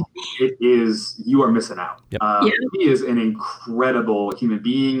speak, you are missing out. Yep. She is an incredible human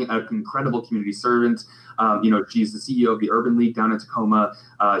being, an incredible community servant. She's the CEO of the Urban League down in Tacoma.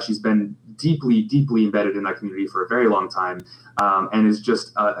 She's been deeply, deeply embedded in that community for a very long time, and is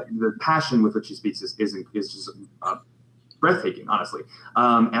just the passion with which she speaks is just breathtaking, honestly.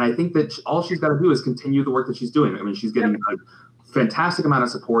 And I think that all she's got to do is continue the work that she's doing. I mean, she's getting fantastic amount of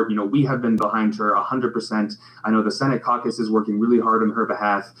support. We have been behind her 100%. I know the Senate caucus is working really hard on her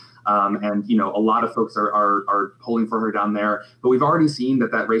behalf. And a lot of folks are pulling for her down there, but we've already seen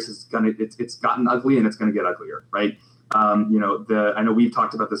that race is it's gotten ugly and it's going to get uglier. Right. I know we've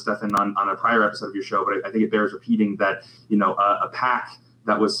talked about this, Stefan, on a prior episode of your show, but I think it bears repeating that, a PAC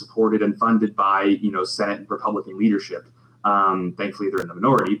that was supported and funded by, Senate Republican leadership. Thankfully they're in the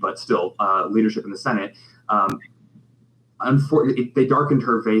minority, but still leadership in the Senate. Unfortunately, they darkened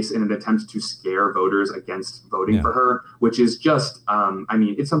her face in an attempt to scare voters against voting for her, which is just,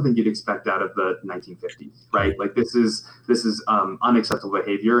 it's something you'd expect out of the 1950s, right? Like this is unacceptable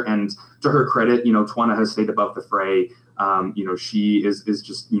behavior. And to her credit, Twana has stayed above the fray. She is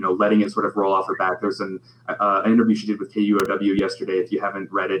just, letting it sort of roll off her back. There's an interview she did with KUOW yesterday. If you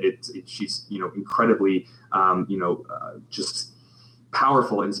haven't read it, she's, incredibly, just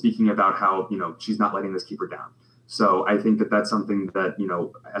powerful in speaking about how, she's not letting this keep her down. So I think that's something that,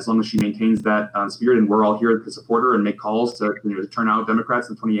 as long as she maintains that spirit, and we're all here to support her and make calls to, to turn out Democrats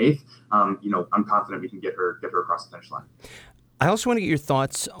on the 28th, I'm confident we can get her across the finish line. I also want to get your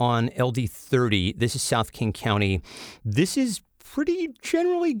thoughts on LD 30. This is South King County. This is pretty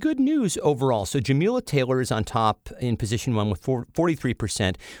generally good news overall. So Jamila Taylor is on top in position 1 with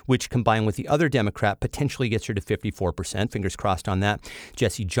 43%, which combined with the other Democrat potentially gets her to 54%. Fingers crossed on that.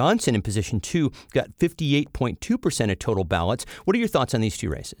 Jesse Johnson in position 2 got 58.2% of total ballots. What are your thoughts on these two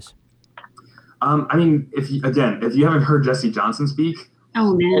races? I mean, if you haven't heard Jesse Johnson speak,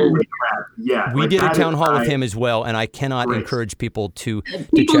 oh man, yeah, we did a town hall with him as well, and I cannot encourage people to check that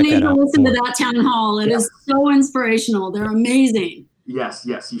out. People need to listen to that town hall. It is so inspirational. They're amazing. Yes,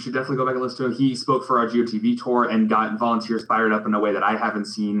 you should definitely go back and listen to him. He spoke for our GOTV tour and got volunteers fired up in a way that I haven't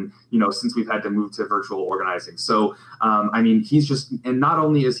seen, since we've had to move to virtual organizing. So, I mean, he's just, and not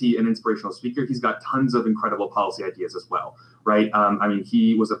only is he an inspirational speaker, he's got tons of incredible policy ideas as well, right? I mean,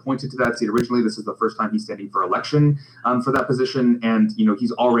 he was appointed to that seat originally. This is the first time he's standing for election for that position. And,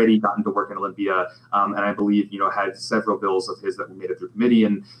 he's already gotten to work in Olympia. And I believe, had several bills of his that made it through committee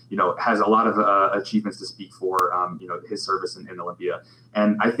and, has a lot of achievements to speak for, his service in Olympia.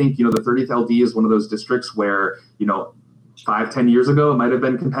 And I think, the 30th LD is one of those districts where, 5-10 years ago, it might have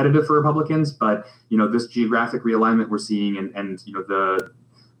been competitive for Republicans, but, this geographic realignment we're seeing and the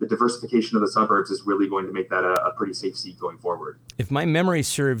diversification of the suburbs is really going to make that a pretty safe seat going forward. If my memory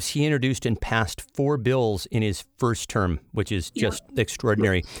serves, he introduced and passed 4 bills in his first term, which is just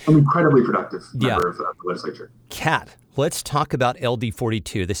extraordinary. An incredibly productive member of the legislature. Kat, let's talk about LD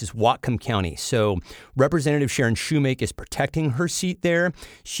 42. This is Whatcom County. So Representative Sharon Shoemake is protecting her seat there.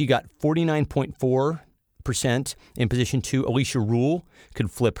 She got 49.4% in position 2. Alicia Rule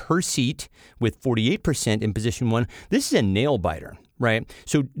could flip her seat with 48% in position 1. This is a nail biter, right?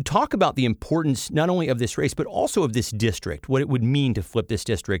 So talk about the importance not only of this race, but also of this district, what it would mean to flip this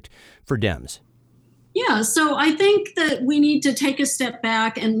district for Dems. Yeah, so I think that we need to take a step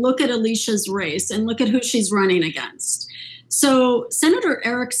back and look at Alicia's race and look at who she's running against. So Senator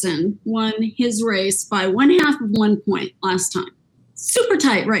Erickson won his race by 1/2 of 1 point last time. Super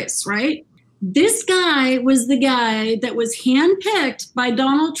tight race, right? This guy was the guy that was handpicked by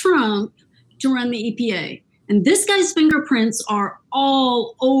Donald Trump to run the EPA. And this guy's fingerprints are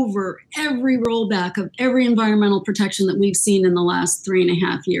all over every rollback of every environmental protection that we've seen in the last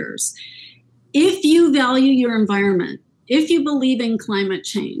 3.5 years. If you value your environment, if you believe in climate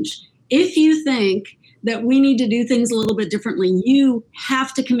change, if you think that we need to do things a little bit differently, you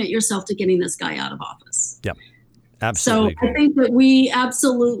have to commit yourself to getting this guy out of office. Yep. Absolutely. So I think that we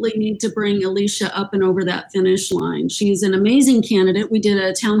absolutely need to bring Alicia up and over that finish line. She's an amazing candidate. We did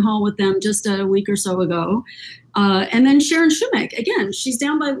a town hall with them just a week or so ago. And then Sharon Shoemake, again, she's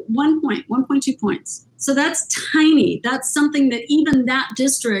down by 1.2 points. So that's tiny. That's something that even that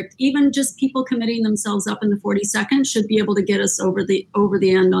district, even just people committing themselves up in the 42nd should be able to get us over the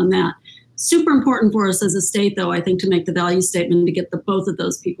end on that. Super important for us as a state, though, I think, to make the value statement to get both of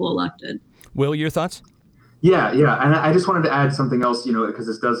those people elected. Will, your thoughts? Yeah. And I just wanted to add something else, because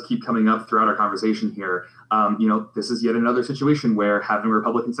this does keep coming up throughout our conversation here. This is yet another situation where having a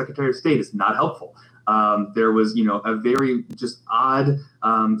Republican Secretary of State is not helpful. There was, a very just odd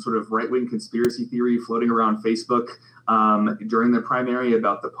sort of right-wing conspiracy theory floating around Facebook during the primary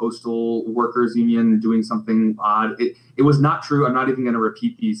about the Postal Workers Union doing something odd. It was not true. I'm not even going to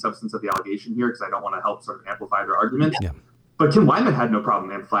repeat the substance of the allegation here because I don't want to help sort of amplify their argument. Yeah. But Kim Wyman had no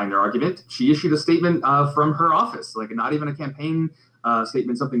problem amplifying their argument. She issued a statement from her office, like not even a campaign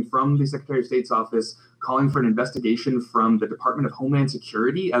statement, something from the Secretary of State's office calling for an investigation from the Department of Homeland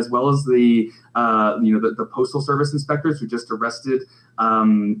Security, as well as the Postal Service inspectors who just arrested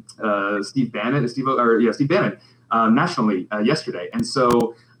Steve Bannon nationally yesterday. And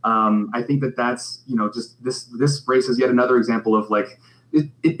so I think that's just this race is yet another example of like.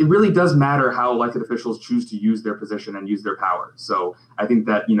 It really does matter how elected officials choose to use their position and use their power. So I think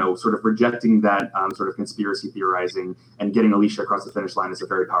that, sort of rejecting that sort of conspiracy theorizing and getting Alicia across the finish line is a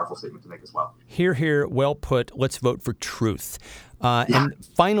very powerful statement to make as well. Hear, well put. Let's vote for truth. And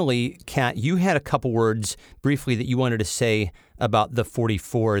finally, Kat, you had a couple words briefly that you wanted to say about the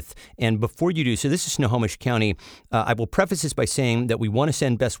 44th. And before you do, so this is Snohomish County. I will preface this by saying that we want to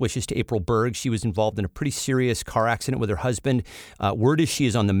send best wishes to April Berg. She was involved in a pretty serious car accident with her husband. Word is she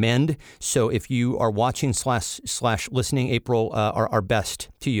is on the mend. So if you are watching / listening, April, our best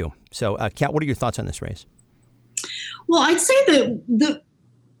to you. So, Kat, what are your thoughts on this race? Well, I'd say that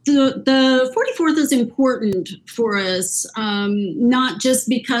the 44th is important for us, not just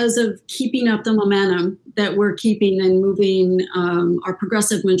because of keeping up the momentum that we're keeping and moving our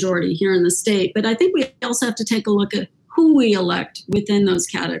progressive majority here in the state, but I think we also have to take a look at who we elect within those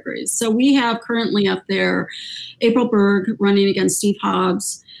categories. So we have currently up there April Berg running against Steve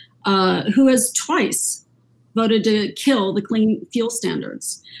Hobbs, who has twice voted to kill the clean fuel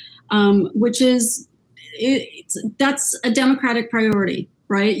standards, which is that's a Democratic priority,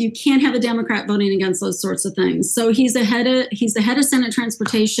 right? You can't have a Democrat voting against those sorts of things. So he's the head of Senate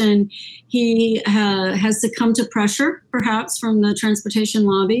Transportation. He has succumbed to pressure, perhaps, from the transportation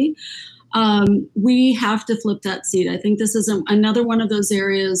lobby. We have to flip that seat. I think this is another one of those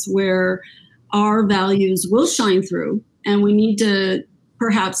areas where our values will shine through, and we need to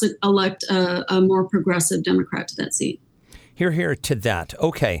perhaps elect a more progressive Democrat to that seat. Hear to that.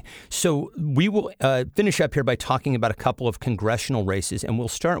 Okay, so we will finish up here by talking about a couple of congressional races, and we'll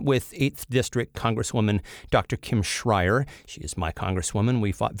start with 8th District Congresswoman Dr. Kim Schreier. She is my congresswoman.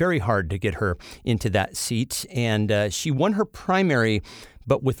 We fought very hard to get her into that seat, and she won her primary,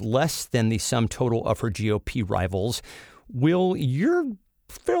 but with less than the sum total of her GOP rivals. Will, you're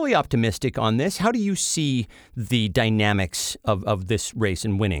fairly optimistic on this. How do you see the dynamics of this race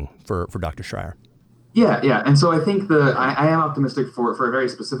and winning for Dr. Schreier? Yeah. And so I think I am optimistic for a very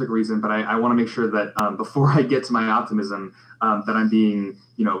specific reason, but I want to make sure that before I get to my optimism, that I'm being,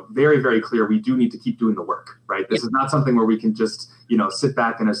 very, very clear. We do need to keep doing the work, right? This is not something where we can just, sit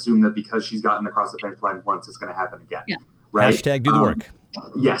back and assume that because she's gotten across the finish line once, it's going to happen again. Yeah. Right? Hashtag do the work.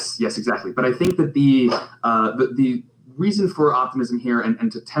 Yes, exactly. But I think that the reason for optimism here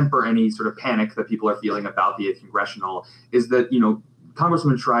and to temper any sort of panic that people are feeling about the 8th Congressional is that,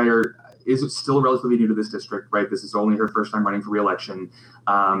 Congresswoman Schreier is still relatively new to this district, right? This is only her first time running for re-election.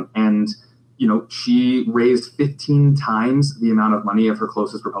 And she raised 15 times the amount of money of her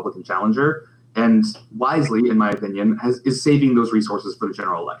closest Republican challenger, and wisely, in my opinion, is saving those resources for the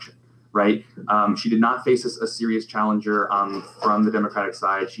general election, right? She did not face a serious challenger from the Democratic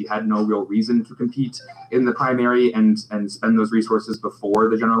side. She had no real reason to compete in the primary and spend those resources before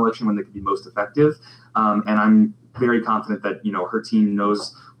the general election when they could be most effective. And I'm very confident that, her team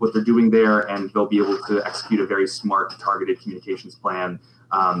knows what they're doing there, and they'll be able to execute a very smart, targeted communications plan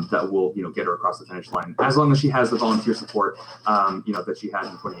that will, get her across the finish line, as long as she has the volunteer support, that she had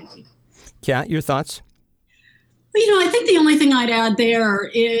in 2018. Kat, your thoughts? Well, I think the only thing I'd add there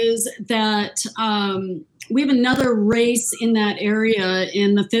is that we have another race in that area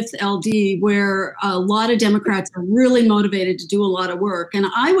in the 5th LD where a lot of Democrats are really motivated to do a lot of work. And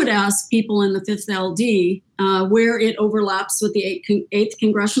I would ask people in the 5th LD where it overlaps with the 8th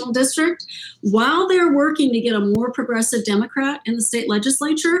Congressional District, while they're working to get a more progressive Democrat in the state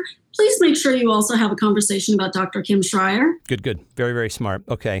legislature, please make sure you also have a conversation about Dr. Kim Schreier. Good. Very, very smart.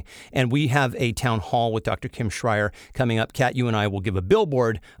 Okay. And we have a town hall with Dr. Kim Schreier coming up. Kat, you and I will give a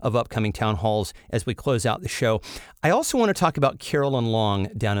billboard of upcoming town halls as we close out the show. I also want to talk about Carolyn Long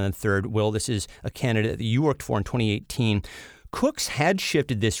down in the 3rd. Will, this is a candidate that you worked for in 2018. Cooks had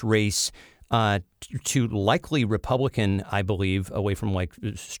shifted this race to likely Republican, I believe, away from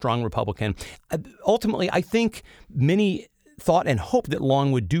strong Republican. Ultimately, I think many thought and hoped that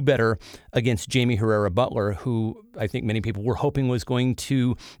Long would do better against Jamie Herrera Butler, who I think many people were hoping was going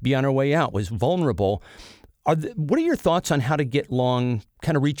to be on her way out, was vulnerable. What are your thoughts on how to get Long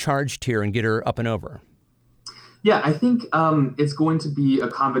kind of recharged here and get her up and over? Yeah, I think it's going to be a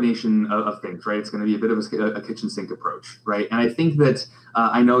combination of things, right? It's going to be a bit of a kitchen sink approach, right? And I think that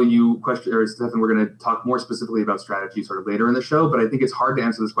I know you questioned, or Stefan, we're going to talk more specifically about strategy sort of later in the show, but I think it's hard to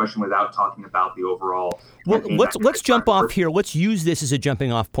answer this question without talking about the overall. Well, let's jump off here. Let's use this as a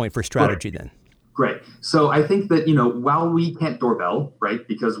jumping off point for strategy then. Great. So I think that, while we can't doorbell, right,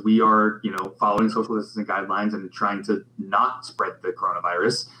 because we are, following social distancing guidelines and trying to not spread the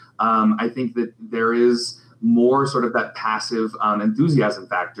coronavirus, I think that there is more sort of that passive enthusiasm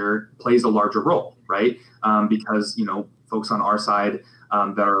factor plays a larger role, right? Because, folks on our side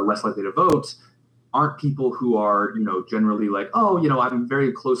that are less likely to vote aren't people who are, generally like, I'm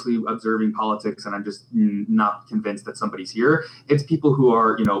very closely observing politics and I'm just not convinced that somebody's here. It's people who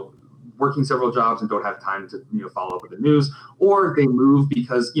are, working several jobs and don't have time to follow up with the news, or they move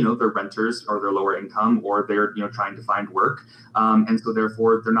because they're renters or they're lower income, or they're trying to find work, and so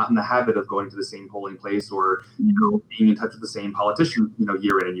therefore they're not in the habit of going to the same polling place or being in touch with the same politician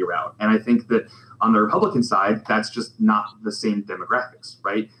year in and year out. And I think that on the Republican side, that's just not the same demographics,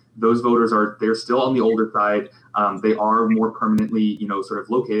 right? Those voters they're still on the older side. They are more permanently sort of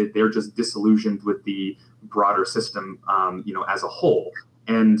located. They're just disillusioned with the broader system as a whole.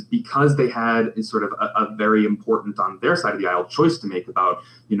 And because they had sort of a very important on their side of the aisle choice to make about,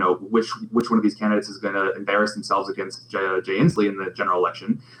 which one of these candidates is going to embarrass themselves against Jay Inslee in the general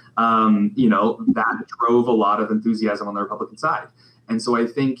election, that drove a lot of enthusiasm on the Republican side. And so I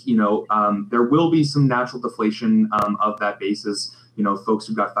think, there will be some natural deflation of that basis, folks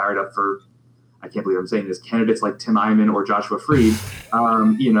who got fired up for, I can't believe I'm saying this, candidates like Tim Eyman or Joshua Freed, are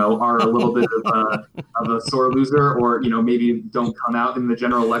a little bit of a sore loser, or, maybe don't come out in the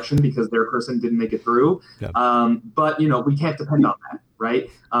general election because their person didn't make it through. Yeah. But, we can't depend on that.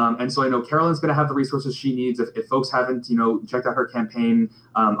 Right. And so I know Carolyn's going to have the resources she needs. If folks haven't, checked out her campaign,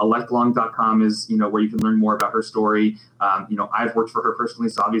 electlong.com is, where you can learn more about her story. I've worked for her personally,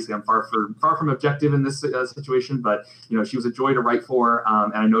 so obviously I'm far from objective in this situation, but, she was a joy to write for.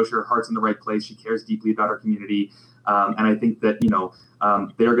 And I know her heart's in the right place. She cares deeply about her community. And I think that,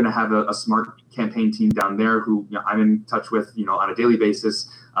 they're going to have a smart campaign team down there who I'm in touch with, on a daily basis.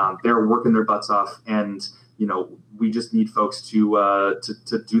 They're working their butts off, and, we just need folks to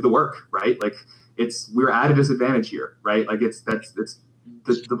do the work, right? Like we're at a disadvantage here, right? Like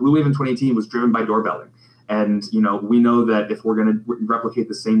the Blue Wave in 2018 was driven by doorbelling. And, we know that if we're going to replicate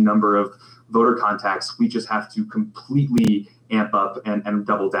the same number of voter contacts, we just have to completely amp up and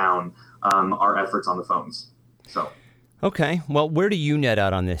double down our efforts on the phones. So. Okay. Well, where do you net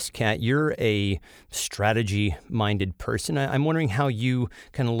out on this, Kat? You're a strategy-minded person. I'm wondering how you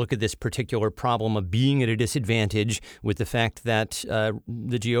kind of look at this particular problem of being at a disadvantage with the fact that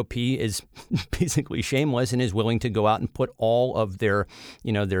the GOP is basically shameless and is willing to go out and put all of their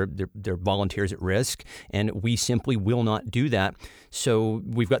volunteers at risk, and we simply will not do that. So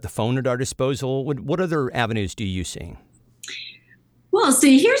we've got the phone at our disposal. What other avenues do you see? Well,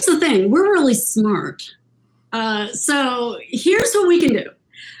 see, here's the thing. We're really smart. So here's what we can do.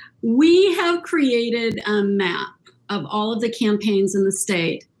 We have created a map of all of the campaigns in the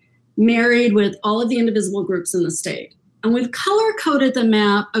state, married with all of the indivisible groups in the state. And we've color-coded the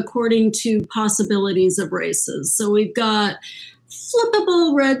map according to possibilities of races. So we've got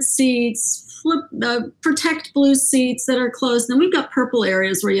flippable red seats, protect blue seats that are closed. Then we've got purple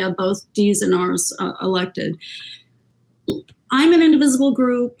areas where you have both D's and R's elected. I'm an indivisible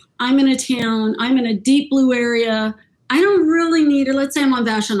group, I'm in a town, I'm in a deep blue area. I don't really need it. Let's say I'm on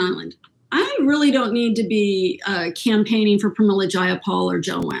Vashon Island. I really don't need to be campaigning for Pramila Jayapal or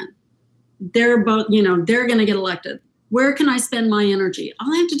Joanne. They're both, they're going to get elected. Where can I spend my energy?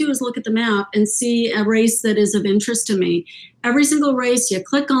 All I have to do is look at the map and see a race that is of interest to me. Every single race, you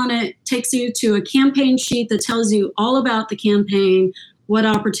click on it, takes you to a campaign sheet that tells you all about the campaign, what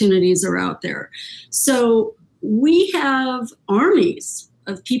opportunities are out there. So we have armies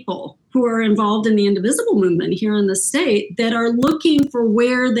of people who are involved in the indivisible movement here in the state that are looking for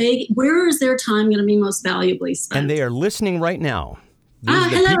where is their time going to be most valuably spent. And they are listening right now. These are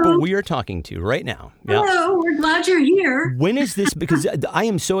the people we are talking to right now. Hello, we're glad you're here. When is this? Because I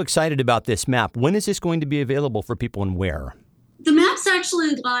am so excited about this map. When is this going to be available for people, and where? The map's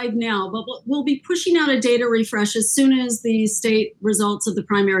actually live now, but we'll be pushing out a data refresh as soon as the state results of the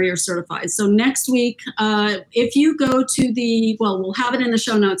primary are certified. So next week, if you go to we'll have it in the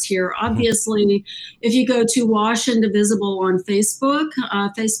show notes here. Obviously, if you go to Wash Indivisible on Facebook,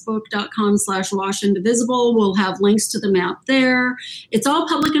 facebook.com/Wash Indivisible, we'll have links to the map there. It's all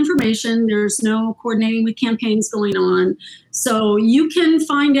public information. There's no coordinating with campaigns going on. So you can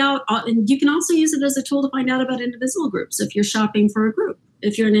find out, and you can also use it as a tool to find out about indivisible groups if you're shopping for a group,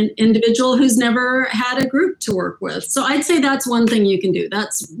 if you're an individual who's never had a group to work with. So I'd say that's one thing you can do.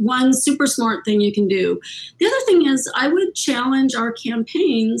 That's one super smart thing you can do. The other thing is I would challenge our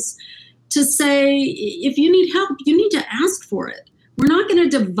campaigns to say, if you need help, you need to ask for it. We're not going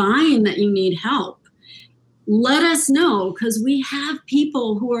to divine that you need help. Let us know, because we have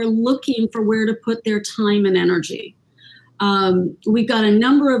people who are looking for where to put their time and energy. We've got a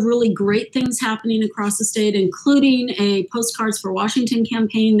number of really great things happening across the state, including a Postcards for Washington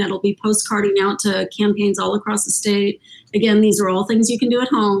campaign that'll be postcarding out to campaigns all across the state. Again, these are all things you can do at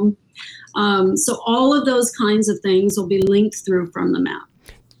home. So all of those kinds of things will be linked through from the map.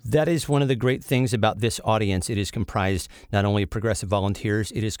 That is one of the great things about this audience. It is comprised not only of progressive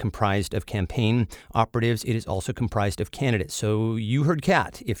volunteers, it is comprised of campaign operatives, it is also comprised of candidates. So you heard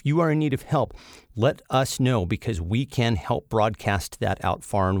Kat. If you are in need of help, let us know, because we can help broadcast that out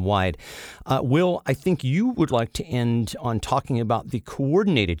far and wide. Will, I think you would like to end on talking about the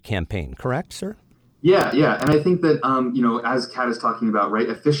coordinated campaign, correct, sir? Yeah. And I think that, as Kat is talking about, right,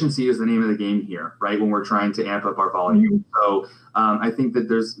 efficiency is the name of the game here, right, when we're trying to amp up our volume. Mm-hmm. So I think that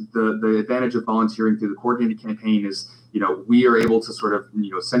there's the advantage of volunteering through the coordinated campaign is, we are able to sort of,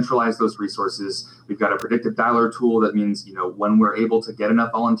 centralize those resources. We've got a predictive dialer tool that means, when we're able to get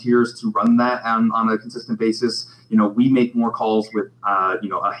enough volunteers to run that on a consistent basis, we make more calls with,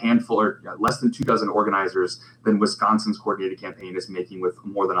 a handful or less than 24 organizers than Wisconsin's coordinated campaign is making with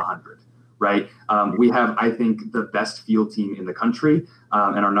more than 100. Right. We have, I think, the best field team in the country,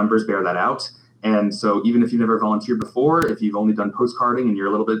 and our numbers bear that out. And so even if you've never volunteered before, if you've only done postcarding and you're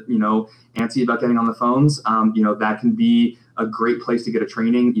a little bit, antsy about getting on the phones, that can be a great place to get a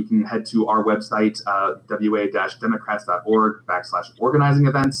training. You can head to our website, wa-democrats.org/organizing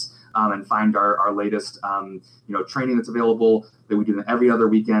events, and find our latest, training that's available that we do every other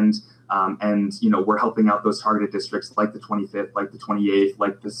weekend. And we're helping out those targeted districts like the 25th, like the 28th,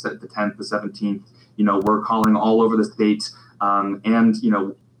 like the 10th, the 17th. We're calling all over the state.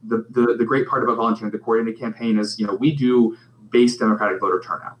 The great part about volunteering the coordinated campaign is, we do base Democratic voter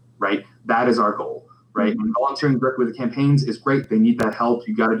turnout, right? That is our goal, right? And volunteering directly with the campaigns is great. They need that help.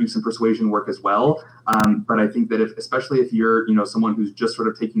 You got to do some persuasion work as well. But I think that especially if you're, someone who's just sort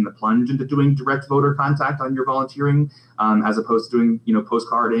of taking the plunge into doing direct voter contact on your volunteering, as opposed to doing,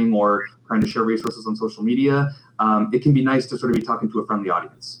 postcarding or trying to share resources on social media, it can be nice to sort of be talking to a friendly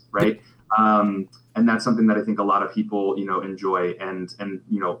audience, right? And that's something that I think a lot of people, enjoy. And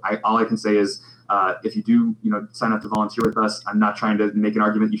all I can say is, if you do, sign up to volunteer with us, I'm not trying to make an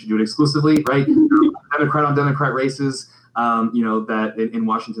argument you should do it exclusively, right? Democrat on Democrat races, that in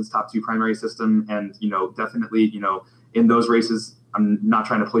Washington's top 2 primary system, and definitely, in those races, I'm not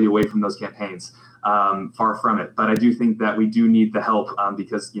trying to pull you away from those campaigns. Far from it. But I do think that we do need the help,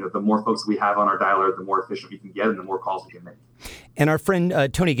 because the more folks we have on our dialer, the more efficient we can get and the more calls we can make. And our friend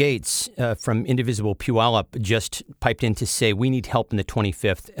Tony Gates from Indivisible Puyallup just piped in to say we need help in the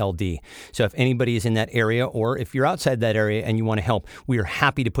 25th LD. So if anybody is in that area, or if you're outside that area and you want to help, we are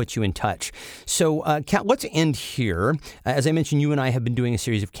happy to put you in touch. So Kat, let's end here. As I mentioned, you and I have been doing a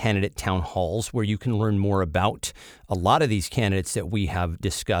series of candidate town halls where you can learn more about a lot of these candidates that we have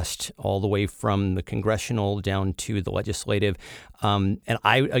discussed, all the way from the congressional down to the legislative. And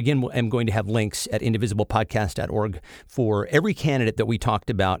I, again, am going to have links at indivisiblepodcast.org for every candidate that we talked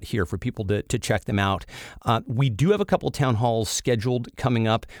about here for people to check them out. We do have a couple town halls scheduled coming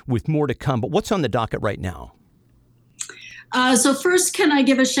up with more to come. But what's on the docket right now? So first, can I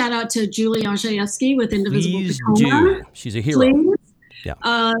give a shout out to Julie Andrzejewski with Indivisible Please Tacoma? do. She's a hero. Please.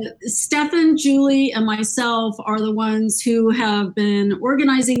 Yeah. Stefan, Julie, and myself are the ones who have been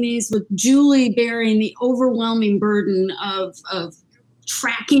organizing these, with Julie bearing the overwhelming burden of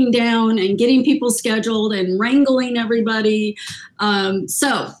tracking down and getting people scheduled and wrangling everybody.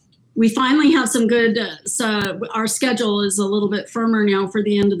 So we finally have some good, our schedule is a little bit firmer now for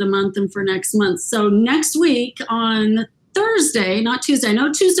the end of the month and for next month. So next week on Thursday, not Tuesday. I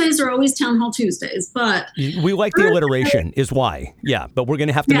know Tuesdays are always Town Hall Tuesdays, but we like the alliteration is why. Yeah, but we're going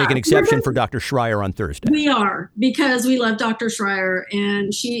to have to make an exception for Dr. Schreier on Thursday. We are, because we love Dr. Schreier,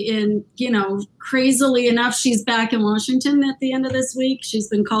 and crazily enough, she's back in Washington at the end of this week. She's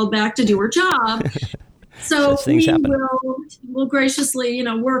been called back to do her job. So we'll graciously,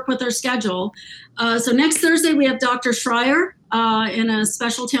 work with her schedule. So next Thursday, we have Dr. Schreier in a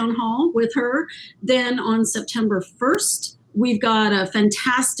special town hall with her. Then on September 1st, we've got a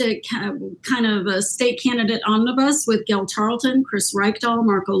fantastic kind of a state candidate omnibus with Gael Tarleton, Chris Reichdahl,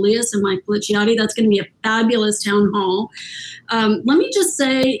 Marco Lias, and Mike Licciati. That's going to be a fabulous town hall. Let me just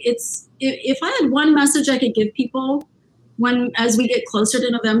say, if I had one message I could give people as we get closer to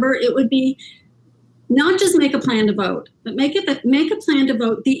November, it would be, not just make a plan to vote, but make a plan to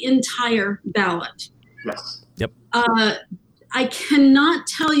vote the entire ballot. Yes. Yep. I cannot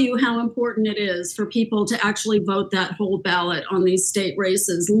tell you how important it is for people to actually vote that whole ballot on these state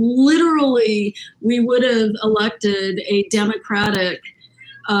races. Literally, we would have elected a Democratic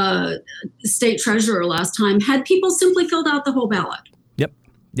state treasurer last time had people simply filled out the whole ballot.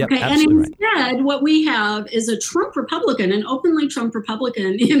 Yep, okay, and instead, what we have is a Trump Republican, an openly Trump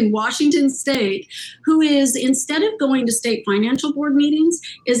Republican in Washington state, who is, instead of going to state financial board meetings,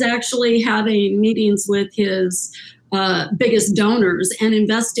 is actually having meetings with his biggest donors and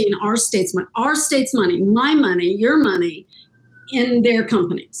investing our state's money, my money, your money, in their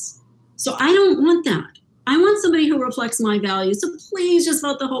companies. So I don't want that. I want somebody who reflects my values. So please just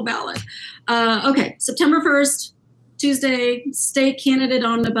vote the whole ballot. Okay, September 1st. Tuesday, state candidate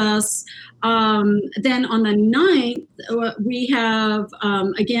omnibus. Then on the 9th, we have,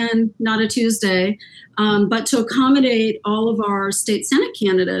 again, not a Tuesday, but to accommodate all of our state Senate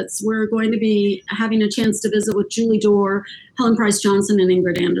candidates, we're going to be having a chance to visit with Julie Dorr, Helen Price Johnson, and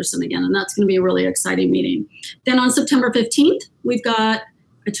Ingrid Anderson again. And that's going to be a really exciting meeting. Then on September 15th, we've got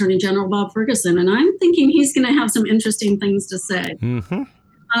Attorney General Bob Ferguson, and I'm thinking he's going to have some interesting things to say. Mm-hmm.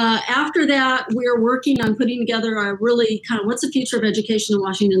 After that, we're working on putting together a really kind of what's the future of education in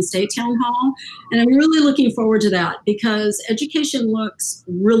Washington State town hall. And I'm really looking forward to that, because education looks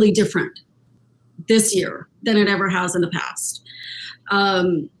really different this year than it ever has in the past.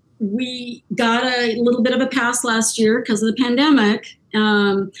 We got a little bit of a pass last year because of the pandemic,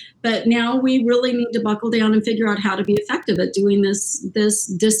 But now we really need to buckle down and figure out how to be effective at doing this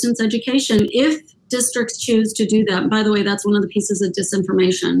distance education if districts choose to do that. And by the way, that's one of the pieces of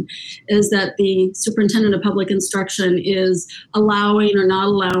disinformation, is that the superintendent of public instruction is allowing or not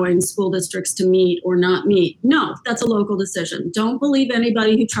allowing school districts to meet or not meet. No, that's a local decision. Don't believe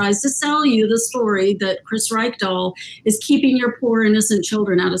anybody who tries to sell you the story that Chris Reichdahl is keeping your poor innocent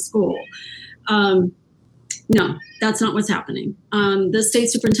children out of school. No, that's not what's happening. The state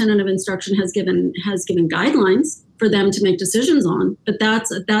superintendent of instruction has given guidelines for them to make decisions on, but that's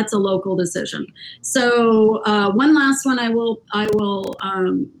a local decision. So one last one I will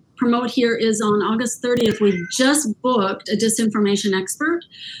promote here is on August 30th. We just booked a disinformation expert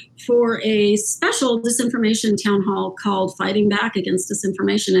for a special disinformation town hall called Fighting Back Against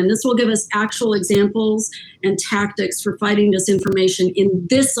Disinformation. And this will give us actual examples and tactics for fighting disinformation in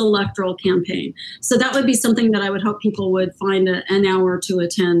this electoral campaign. So that would be something that I would hope people would find an hour to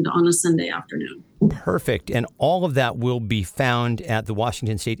attend on a Sunday afternoon. Perfect. And all of that will be found at the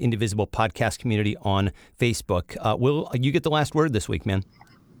Washington State Indivisible podcast community on Facebook. Will you get the last word this week, man?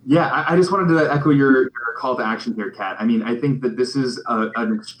 Yeah, I just wanted to echo your call to action here, Kat. I mean, I think that this is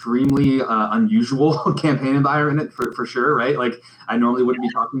an extremely unusual campaign environment for sure, right? Like, I normally wouldn't be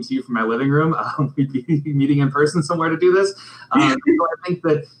talking to you from my living room. We'd be meeting in person somewhere to do this. So I think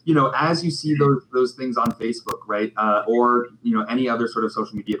that, as you see those things on Facebook, right, or, any other sort of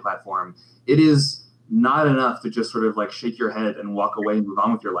social media platform, it is not enough to just sort of like shake your head and walk away and move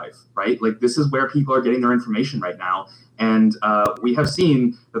on with your life, right? Like, this is where people are getting their information right now. And we have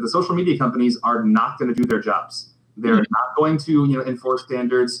seen that the social media companies are not going to do their jobs. They're not going to, enforce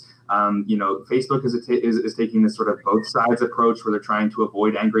standards. Facebook is taking this sort of both sides approach where they're trying to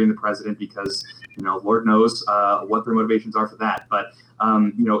avoid angering the president because, Lord knows what their motivations are for that. But,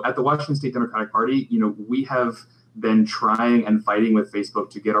 at the Washington State Democratic Party, we have been trying and fighting with Facebook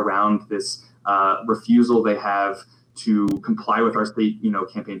to get around this refusal they have to comply with our state,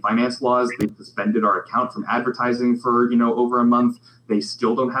 campaign finance laws. They suspended our account from advertising for, over a month. They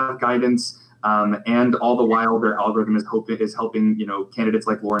still don't have guidance. And all the while, their algorithm is helping, candidates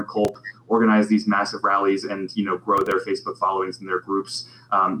like Lauren Culp organize these massive rallies and, grow their Facebook followings and their groups,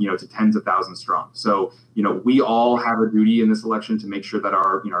 to tens of thousands strong. So, we all have a duty in this election to make sure that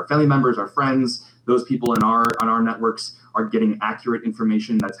our family members, our friends, those people on our networks are getting accurate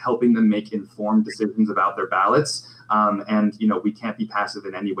information that's helping them make informed decisions about their ballots. And we can't be passive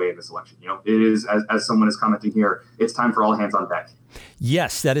in any way in this election. It is, as someone is commenting here, it's time for all hands on deck.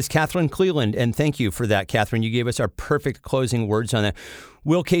 Yes, that is Catherine Cleland. And thank you for that, Catherine. You gave us our perfect closing words on that.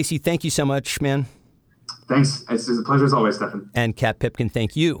 Will Casey, thank you so much, man. Thanks. It's a pleasure as always, Stefan. And Kat Pipkin,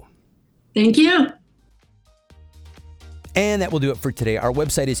 thank you. Thank you. And that will do it for today. Our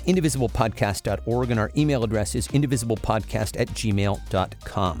website is indivisiblepodcast.org and our email address is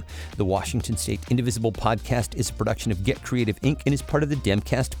indivisiblepodcast@gmail.com. The Washington State Indivisible Podcast is a production of Get Creative Inc. and is part of the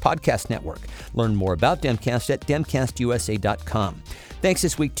Demcast Podcast Network. Learn more about Demcast at demcastusa.com. Thanks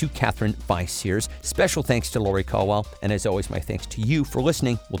this week to Catherine Weiss-Sears. Special thanks to Lori Caldwell. And as always, my thanks to you for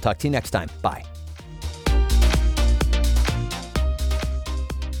listening. We'll talk to you next time. Bye.